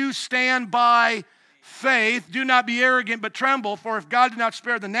 And you stand by faith. Do not be arrogant, but tremble, for if God did not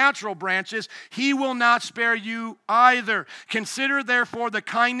spare the natural branches, he will not spare you either. Consider therefore the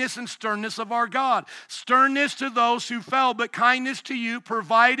kindness and sternness of our God. Sternness to those who fell, but kindness to you,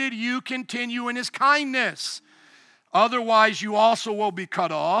 provided you continue in his kindness. Otherwise, you also will be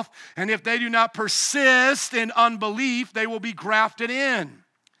cut off. And if they do not persist in unbelief, they will be grafted in.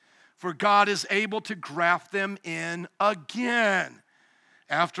 For God is able to graft them in again.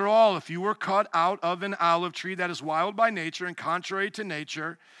 After all, if you were cut out of an olive tree that is wild by nature and contrary to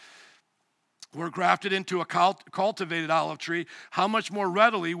nature, were grafted into a cultivated olive tree, how much more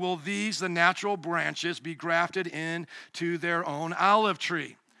readily will these, the natural branches, be grafted into their own olive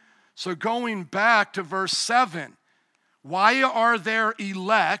tree? So going back to verse 7, why are there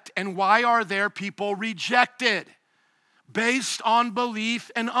elect and why are there people rejected? Based on belief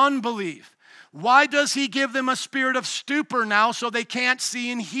and unbelief. Why does he give them a spirit of stupor now so they can't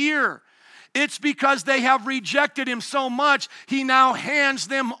see and hear? It's because they have rejected him so much, he now hands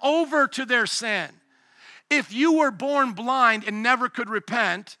them over to their sin. If you were born blind and never could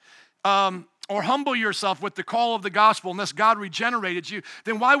repent, or humble yourself with the call of the gospel unless God regenerated you,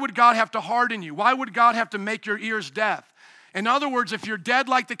 then why would God have to harden you? Why would God have to make your ears deaf? In other words, if you're dead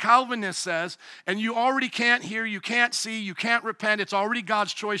like the Calvinist says, and you already can't hear, you can't see, you can't repent, it's already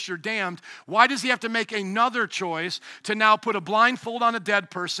God's choice, you're damned, why does he have to make another choice to now put a blindfold on a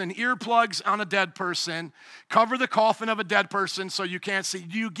dead person, earplugs on a dead person, cover the coffin of a dead person so you can't see?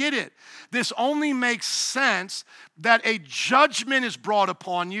 Do you get it? This only makes sense that a judgment is brought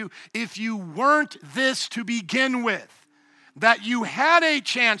upon you if you weren't this to begin with. That you had a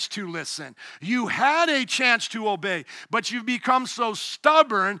chance to listen, you had a chance to obey, but you've become so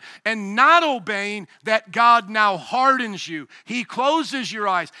stubborn and not obeying that God now hardens you. He closes your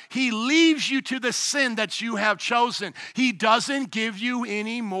eyes. He leaves you to the sin that you have chosen. He doesn't give you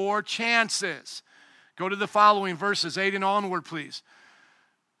any more chances. Go to the following verses, 8 and onward, please.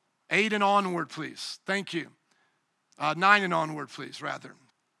 8 and onward, please. Thank you. 9 and onward, please, rather.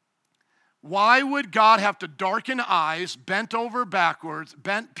 Why would God have to darken eyes, bend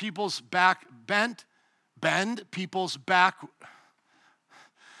people's back?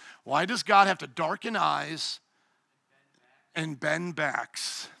 Why does God have to darken eyes and bend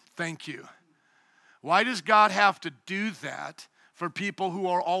backs? Thank you. Why does God have to do that for people who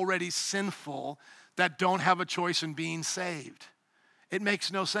are already sinful that don't have a choice in being saved? It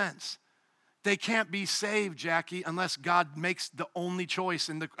makes no sense. They can't be saved, Jackie, unless God makes the only choice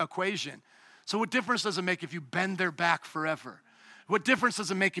in the equation. So what difference does it make if you bend their back forever? What difference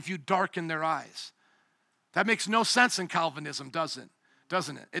does it make if you darken their eyes? That makes no sense in Calvinism, doesn't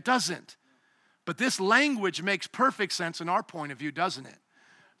it? It doesn't. But this language makes perfect sense in our point of view, doesn't it?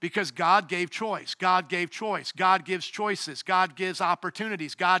 Because God gave choice. God gave choice. God gives choices. God gives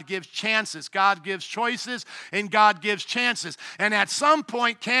opportunities. God gives chances. God gives choices and God gives chances. And at some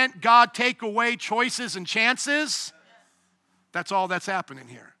point, can't God take away choices and chances? That's all that's happening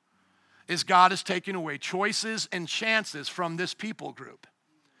here. Is God is taking away choices and chances from this people group.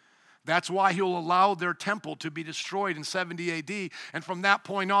 That's why he'll allow their temple to be destroyed in 70 AD. And from that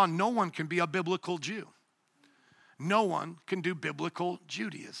point on, no one can be a biblical Jew. No one can do biblical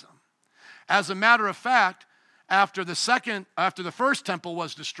Judaism. As a matter of fact, after the first temple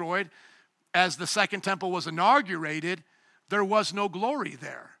was destroyed, as the second temple was inaugurated, there was no glory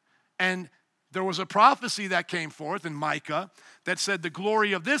there. And there was a prophecy that came forth in Micah that said the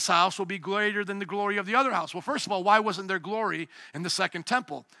glory of this house will be greater than the glory of the other house. Well, first of all, why wasn't there glory in the second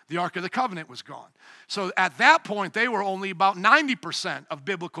temple? The Ark of the Covenant was gone. So at that point, they were only about 90% of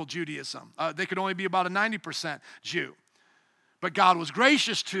biblical Judaism. They could only be about a 90% Jew. But God was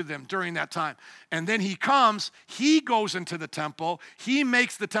gracious to them during that time. And then he comes, he goes into the temple, he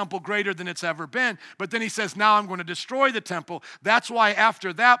makes the temple greater than it's ever been, but then he says, now I'm going to destroy the temple. That's why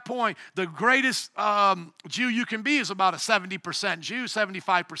after that point, the greatest Jew you can be is about a 70% Jew,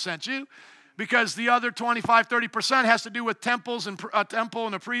 75% Jew, because the other 25, 30% has to do with temples and a temple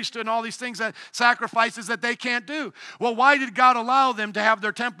and a priesthood and all these things, that sacrifices that they can't do. Well, why did God allow them to have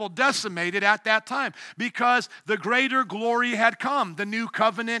their temple decimated at that time? Because the greater glory had come. The new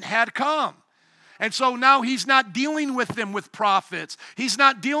covenant had come. And so now he's not dealing with them with prophets. He's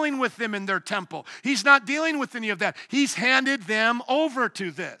not dealing with them in their temple. He's not dealing with any of that. He's handed them over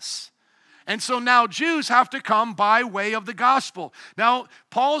to this. And so now Jews have to come by way of the gospel. Now,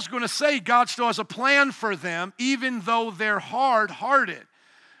 Paul's going to say God still has a plan for them, even though they're hard-hearted.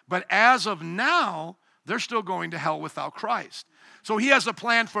 But as of now, they're still going to hell without Christ. So he has a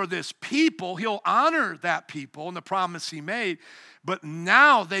plan for this people. He'll honor that people and the promise he made. But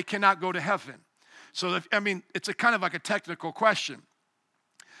now they cannot go to heaven. So, it's a kind of like a technical question.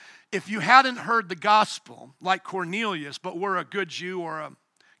 If you hadn't heard the gospel, like Cornelius, but were a good Jew or a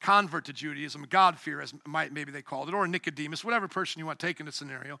convert to Judaism, God-fear, as maybe they called it, or Nicodemus, whatever person you want to take in the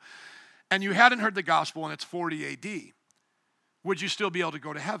scenario, and you hadn't heard the gospel and it's 40 A.D., would you still be able to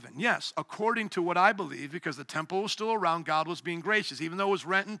go to heaven? Yes, according to what I believe, because the temple was still around, God was being gracious. Even though it was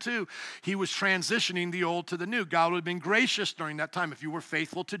rent in two, he was transitioning the old to the new. God would have been gracious during that time if you were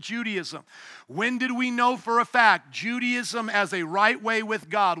faithful to Judaism. When did we know for a fact Judaism as a right way with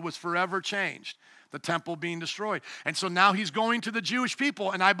God was forever changed? The temple being destroyed. And so now he's going to the Jewish people,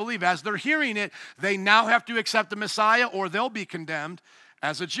 and I believe as they're hearing it, they now have to accept the Messiah or they'll be condemned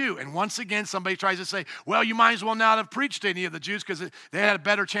as a Jew. And once again, somebody tries to say, well, you might as well not have preached to any of the Jews because they had a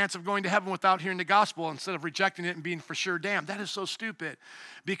better chance of going to heaven without hearing the gospel instead of rejecting it and being for sure damned. That is so stupid.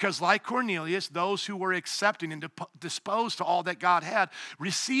 Because like Cornelius, those who were accepting and disposed to all that God had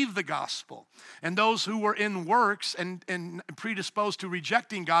received the gospel. And those who were in works and predisposed to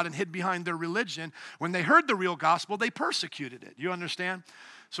rejecting God and hid behind their religion, when they heard the real gospel, they persecuted it. You understand?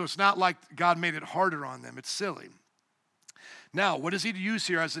 So it's not like God made it harder on them. It's silly. Now, what does he use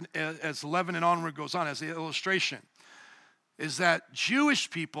here as 11 and onward goes on, as the illustration? Is that Jewish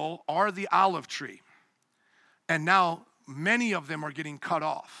people are the olive tree. And now many of them are getting cut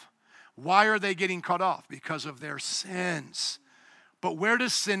off. Why are they getting cut off? Because of their sins. But where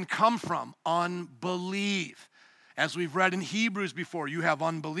does sin come from? Unbelief. As we've read in Hebrews before, you have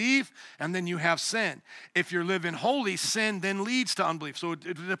unbelief and then you have sin. If you're living holy, sin then leads to unbelief. So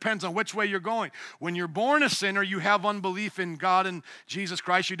it depends on which way you're going. When you're born a sinner, you have unbelief in God and Jesus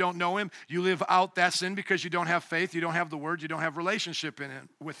Christ. You don't know him. You live out that sin because you don't have faith. You don't have the word. You don't have relationship in it,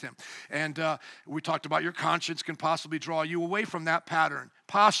 with him. And we talked about your conscience can possibly draw you away from that pattern.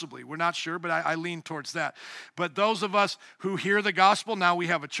 Possibly. We're not sure, but I lean towards that. But those of us who hear the gospel, now we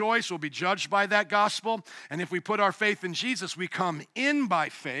have a choice. We'll be judged by that gospel. And if we put our faith in Jesus, we come in by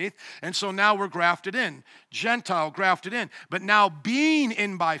faith. And so now we're grafted in. Gentile grafted in. But now being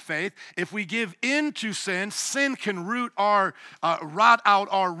in by faith, if we give in to sin, sin can rot out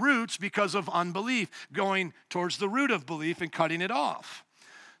our roots because of unbelief, going towards the root of belief and cutting it off.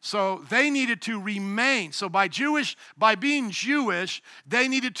 So they needed to remain. So by being Jewish, they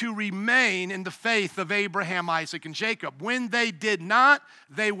needed to remain in the faith of Abraham, Isaac, and Jacob. When they did not,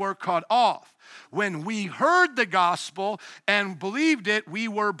 they were cut off. When we heard the gospel and believed it, we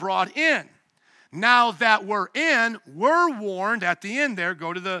were brought in. Now that we're in, we're warned at the end there.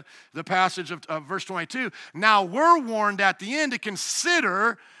 Go to the passage of verse 22. Now we're warned at the end to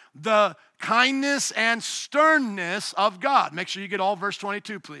consider the kindness and sternness of God. Make sure you get all verse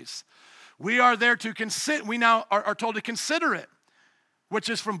 22, please. We are there to consider. We now are told to consider it, which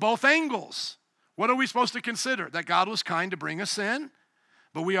is from both angles. What are we supposed to consider? That God was kind to bring us in,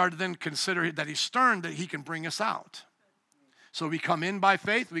 but we are to then consider that he's stern, that he can bring us out. So we come in by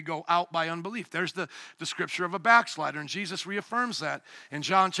faith, we go out by unbelief. There's the scripture of a backslider, and Jesus reaffirms that in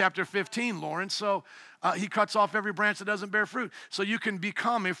John chapter 15, Lawrence. So he cuts off every branch that doesn't bear fruit. So you can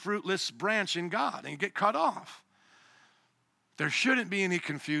become a fruitless branch in God and get cut off. There shouldn't be any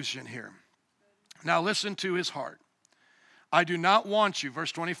confusion here. Now listen to his heart. I do not want you,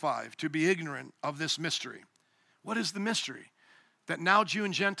 verse 25, to be ignorant of this mystery. What is the mystery? That now Jew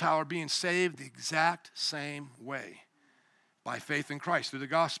and Gentile are being saved the exact same way. By faith in Christ through the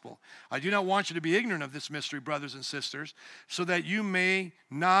gospel. I do not want you to be ignorant of this mystery, brothers and sisters, so that you may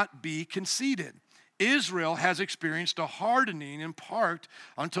not be conceited. Israel has experienced a hardening in part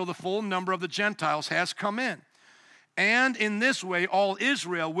until the full number of the Gentiles has come in. And in this way, all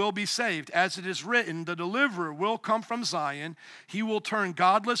Israel will be saved. As it is written, the deliverer will come from Zion. He will turn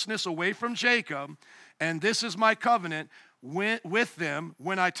godlessness away from Jacob. And this is my covenant with them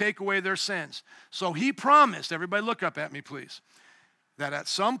when I take away their sins. So he promised, everybody look up at me please, that at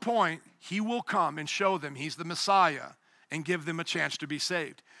some point he will come and show them he's the Messiah and give them a chance to be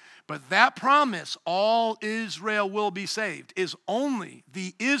saved. But that promise, all Israel will be saved, is only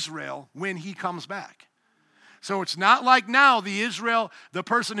the Israel when he comes back. So it's not like now the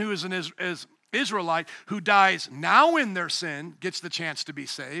person who is Israelite who dies now in their sin gets the chance to be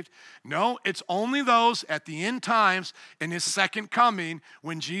saved. No, it's only those at the end times in his second coming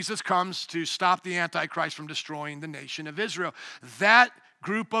when Jesus comes to stop the Antichrist from destroying the nation of Israel. That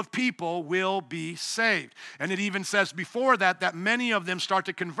group of people will be saved. And it even says before that many of them start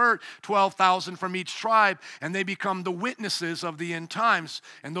to convert, 12,000 from each tribe, and they become the witnesses of the end times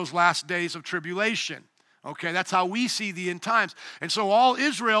in those last days of tribulation. Okay, that's how we see the end times. And so all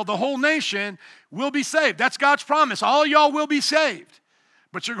Israel, the whole nation, will be saved. That's God's promise. All y'all will be saved.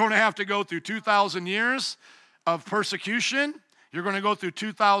 But you're going to have to go through 2,000 years of persecution. You're going to go through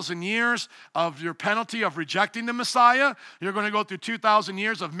 2,000 years of your penalty of rejecting the Messiah. You're going to go through 2,000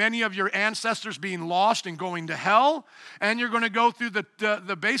 years of many of your ancestors being lost and going to hell. And you're going to go through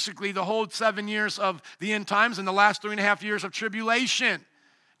basically the whole 7 years of the end times and the last 3.5 years of tribulation.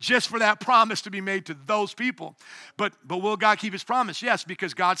 Just for that promise to be made to those people. But will God keep his promise? Yes,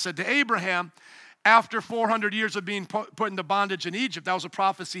 because God said to Abraham, after 400 years of being put into bondage in Egypt, that was a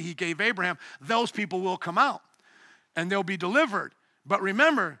prophecy he gave Abraham, those people will come out and they'll be delivered. But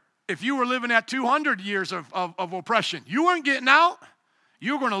remember, if you were living at 200 years of oppression, you weren't getting out.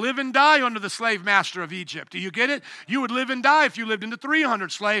 You were going to live and die under the slave master of Egypt. Do you get it? You would live and die if you lived in the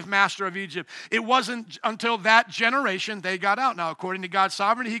 300 slave master of Egypt. It wasn't until that generation they got out. Now, according to God's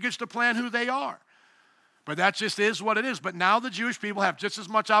sovereignty, he gets to plan who they are. But that just is what it is. But now the Jewish people have just as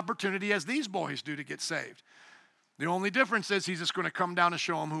much opportunity as these boys do to get saved. The only difference is he's just going to come down and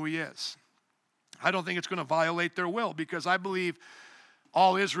show them who he is. I don't think it's going to violate their will because I believe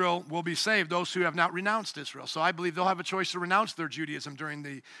all Israel will be saved, those who have not renounced Israel. So I believe they'll have a choice to renounce their Judaism during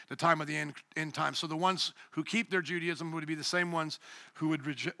the time of the end time. So the ones who keep their Judaism would be the same ones who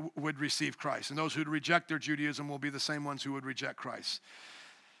would receive Christ. And those who would reject their Judaism will be the same ones who would reject Christ.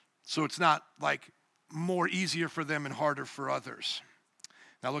 So it's not like more easier for them and harder for others.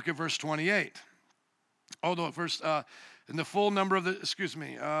 Now look at verse 28. In the full number of let's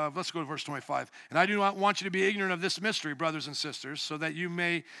go to verse 25. And I do not want you to be ignorant of this mystery, brothers and sisters, so that you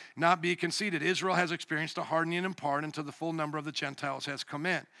may not be conceited. Israel has experienced a hardening in part until the full number of the Gentiles has come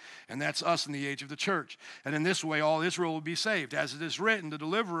in. And that's us in the age of the church. And in this way, all Israel will be saved. As it is written, the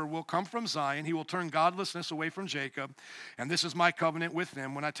deliverer will come from Zion. He will turn godlessness away from Jacob. And this is my covenant with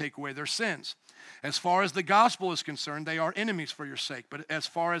them when I take away their sins. As far as the gospel is concerned, they are enemies for your sake. But as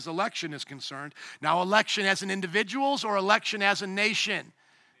far as election is concerned, now election as an individuals or election as a nation?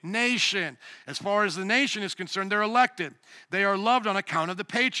 Nation. As far as the nation is concerned, they're elected. They are loved on account of the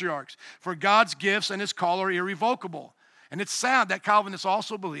patriarchs. For God's gifts and his call are irrevocable. And it's sad that Calvinists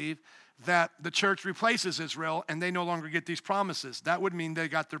also believe that the church replaces Israel and they no longer get these promises. That would mean they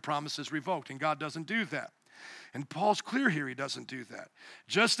got their promises revoked, and God doesn't do that. And Paul's clear here, he doesn't do that.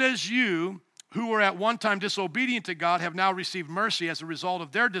 Just as you, who were at one time disobedient to God, have now received mercy as a result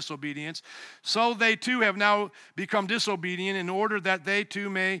of their disobedience, so they too have now become disobedient in order that they too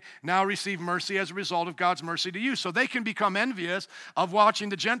may now receive mercy as a result of God's mercy to you. So they can become envious of watching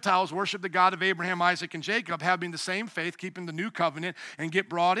the Gentiles worship the God of Abraham, Isaac, and Jacob, having the same faith, keeping the new covenant, and get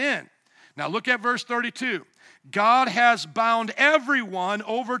brought in. Now look at verse 32. God has bound everyone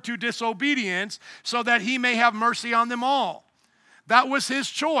over to disobedience so that he may have mercy on them all. That was his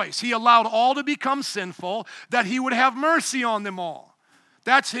choice. He allowed all to become sinful, that he would have mercy on them all.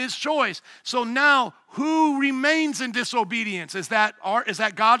 That's his choice. So now, who remains in disobedience? Is that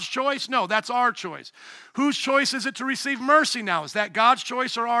God's choice? No, that's our choice. Whose choice is it to receive mercy now? Is that God's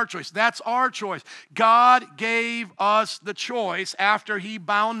choice or our choice? That's our choice. God gave us the choice after he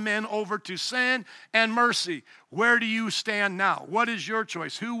bound men over to sin and mercy. Where do you stand now? What is your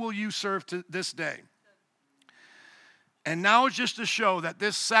choice? Who will you serve to this day? And now it's just to show that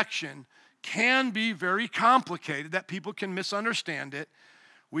this section can be very complicated, that people can misunderstand it.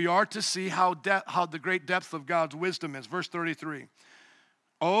 We are to see how the great depth of God's wisdom is. Verse 33.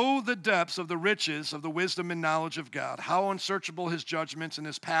 Oh, the depths of the riches of the wisdom and knowledge of God. How unsearchable his judgments and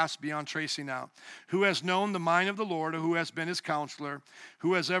his paths beyond tracing out. Who has known the mind of the Lord, or who has been his counselor?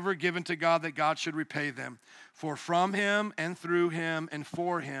 Who has ever given to God that God should repay them? For from him and through him and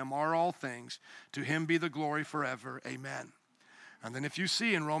for him are all things. To him be the glory forever. Amen. And then if you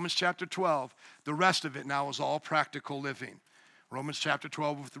see in Romans chapter 12, the rest of it now is all practical living. Romans chapter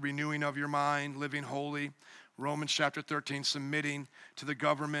 12 with the renewing of your mind, living holy. Romans chapter 13, submitting to the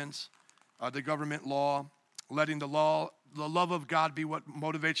government law, letting the love of God be what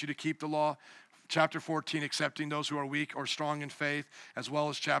motivates you to keep the law. Chapter 14, accepting those who are weak or strong in faith, as well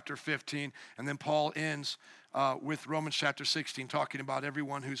as chapter 15. And then Paul ends with Romans chapter 16, talking about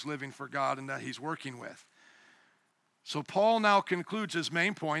everyone who's living for God and that he's working with. So Paul now concludes his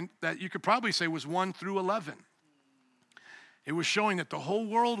main point that you could probably say was 1 through 11. It was showing that the whole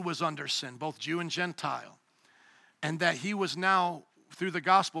world was under sin, both Jew and Gentile, and that he was now, through the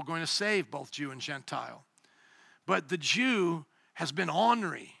gospel, going to save both Jew and Gentile. But the Jew has been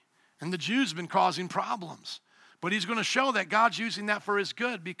ornery, and the Jew's been causing problems. But he's going to show that God's using that for his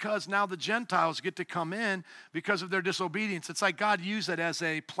good, because now the Gentiles get to come in because of their disobedience. It's like God used it as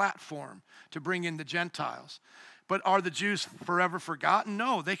a platform to bring in the Gentiles. But are the Jews forever forgotten?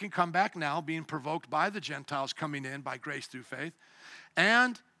 No, they can come back now, being provoked by the Gentiles coming in by grace through faith.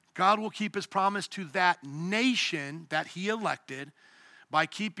 And God will keep his promise to that nation that he elected by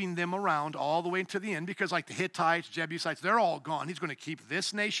keeping them around all the way to the end, because like the Hittites, Jebusites, they're all gone. He's going to keep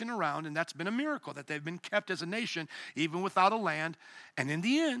this nation around, and that's been a miracle that they've been kept as a nation, even without a land. And in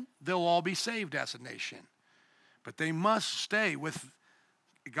the end, they'll all be saved as a nation. But they must stay with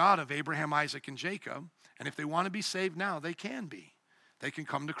God of Abraham, Isaac, and Jacob. And if they want to be saved now, they can be. They can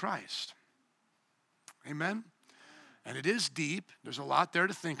come to Christ. Amen? And it is deep. There's a lot there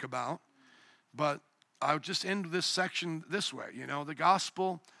to think about. But I'll just end this section this way. You know, the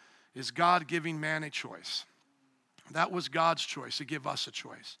gospel is God giving man a choice. That was God's choice, to give us a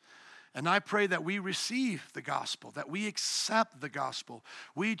choice. And I pray that we receive the gospel, that we accept the gospel.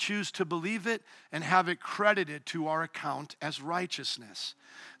 We choose to believe it and have it credited to our account as righteousness.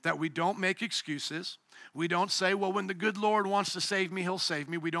 That we don't make excuses. We don't say, well, when the good Lord wants to save me, he'll save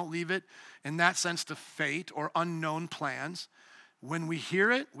me. We don't leave it in that sense to fate or unknown plans. When we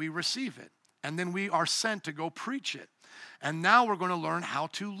hear it, we receive it. And then we are sent to go preach it. And now we're going to learn how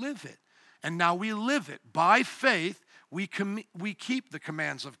to live it. And now we live it. By faith, we keep the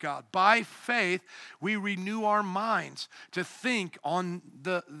commands of God. By faith, we renew our minds to think on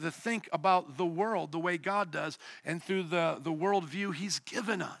think about the world the way God does, and through the worldview he's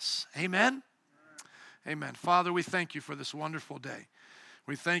given us. Amen? Amen. Father, we thank you for this wonderful day.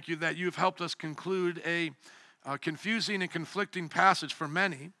 We thank you that you've helped us conclude a confusing and conflicting passage for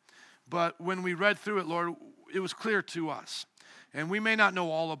many. But when we read through it, Lord, it was clear to us. And we may not know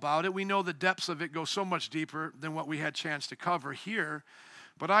all about it. We know the depths of it go so much deeper than what we had chance to cover here.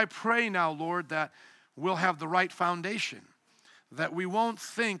 But I pray now, Lord, that we'll have the right foundation. That we won't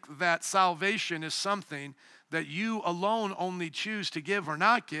think that salvation is something that you alone only choose to give or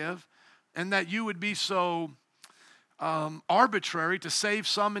not give, and that you would be so arbitrary to save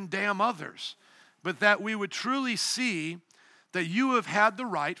some and damn others. But that we would truly see that you have had the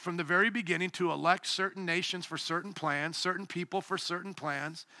right from the very beginning to elect certain nations for certain plans, certain people for certain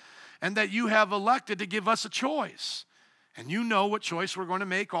plans, and that you have elected to give us a choice. And you know what choice we're going to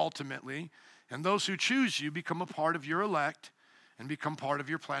make ultimately, and those who choose you become a part of your elect and become part of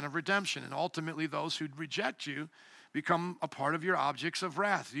your plan of redemption. And ultimately those who reject you become a part of your objects of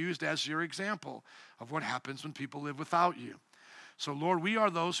wrath, used as your example of what happens when people live without you. So Lord, we are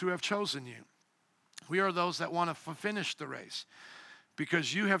those who have chosen you. We are those that want to finish the race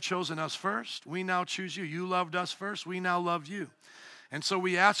because you have chosen us first. We now choose you. You loved us first. We now love you. And so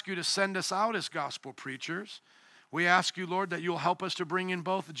we ask you to send us out as gospel preachers. We ask you, Lord, that you'll help us to bring in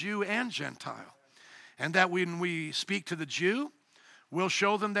both Jew and Gentile. And that when we speak to the Jew, we'll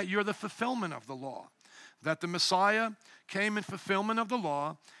show them that you're the fulfillment of the law. That the Messiah came in fulfillment of the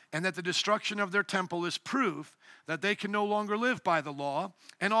law, and that the destruction of their temple is proof that they can no longer live by the law,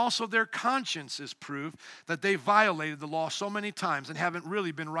 and also their conscience is proof that they violated the law so many times and haven't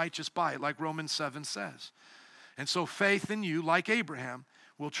really been righteous by it, like Romans 7 says. And so faith in you, like Abraham,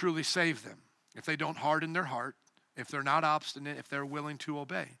 will truly save them if they don't harden their heart, if they're not obstinate, if they're willing to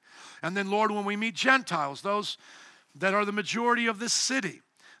obey. And then, Lord, when we meet Gentiles, those that are the majority of this city,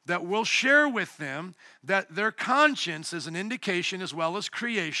 that we'll share with them that their conscience is an indication as well as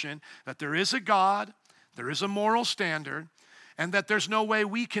creation, that there is a God, there is a moral standard, and that there's no way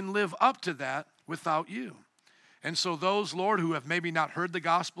we can live up to that without you. And so those, Lord, who have maybe not heard the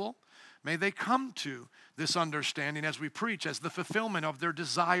gospel, may they come to this understanding as we preach as the fulfillment of their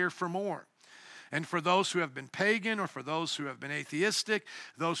desire for more. And for those who have been pagan or for those who have been atheistic,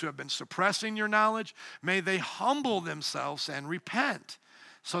 those who have been suppressing your knowledge, may they humble themselves and repent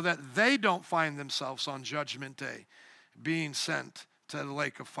so that they don't find themselves on Judgment Day being sent to the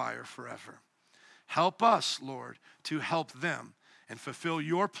lake of fire forever. Help us, Lord, to help them and fulfill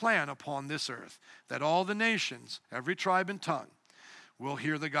your plan upon this earth, that all the nations, every tribe and tongue, will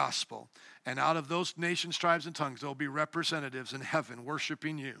hear the gospel. And out of those nations, tribes, and tongues, there will be representatives in heaven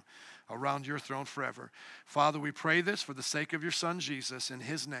worshiping you around your throne forever. Father, we pray this for the sake of your Son, Jesus, in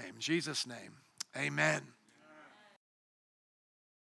his name. Jesus' name, amen.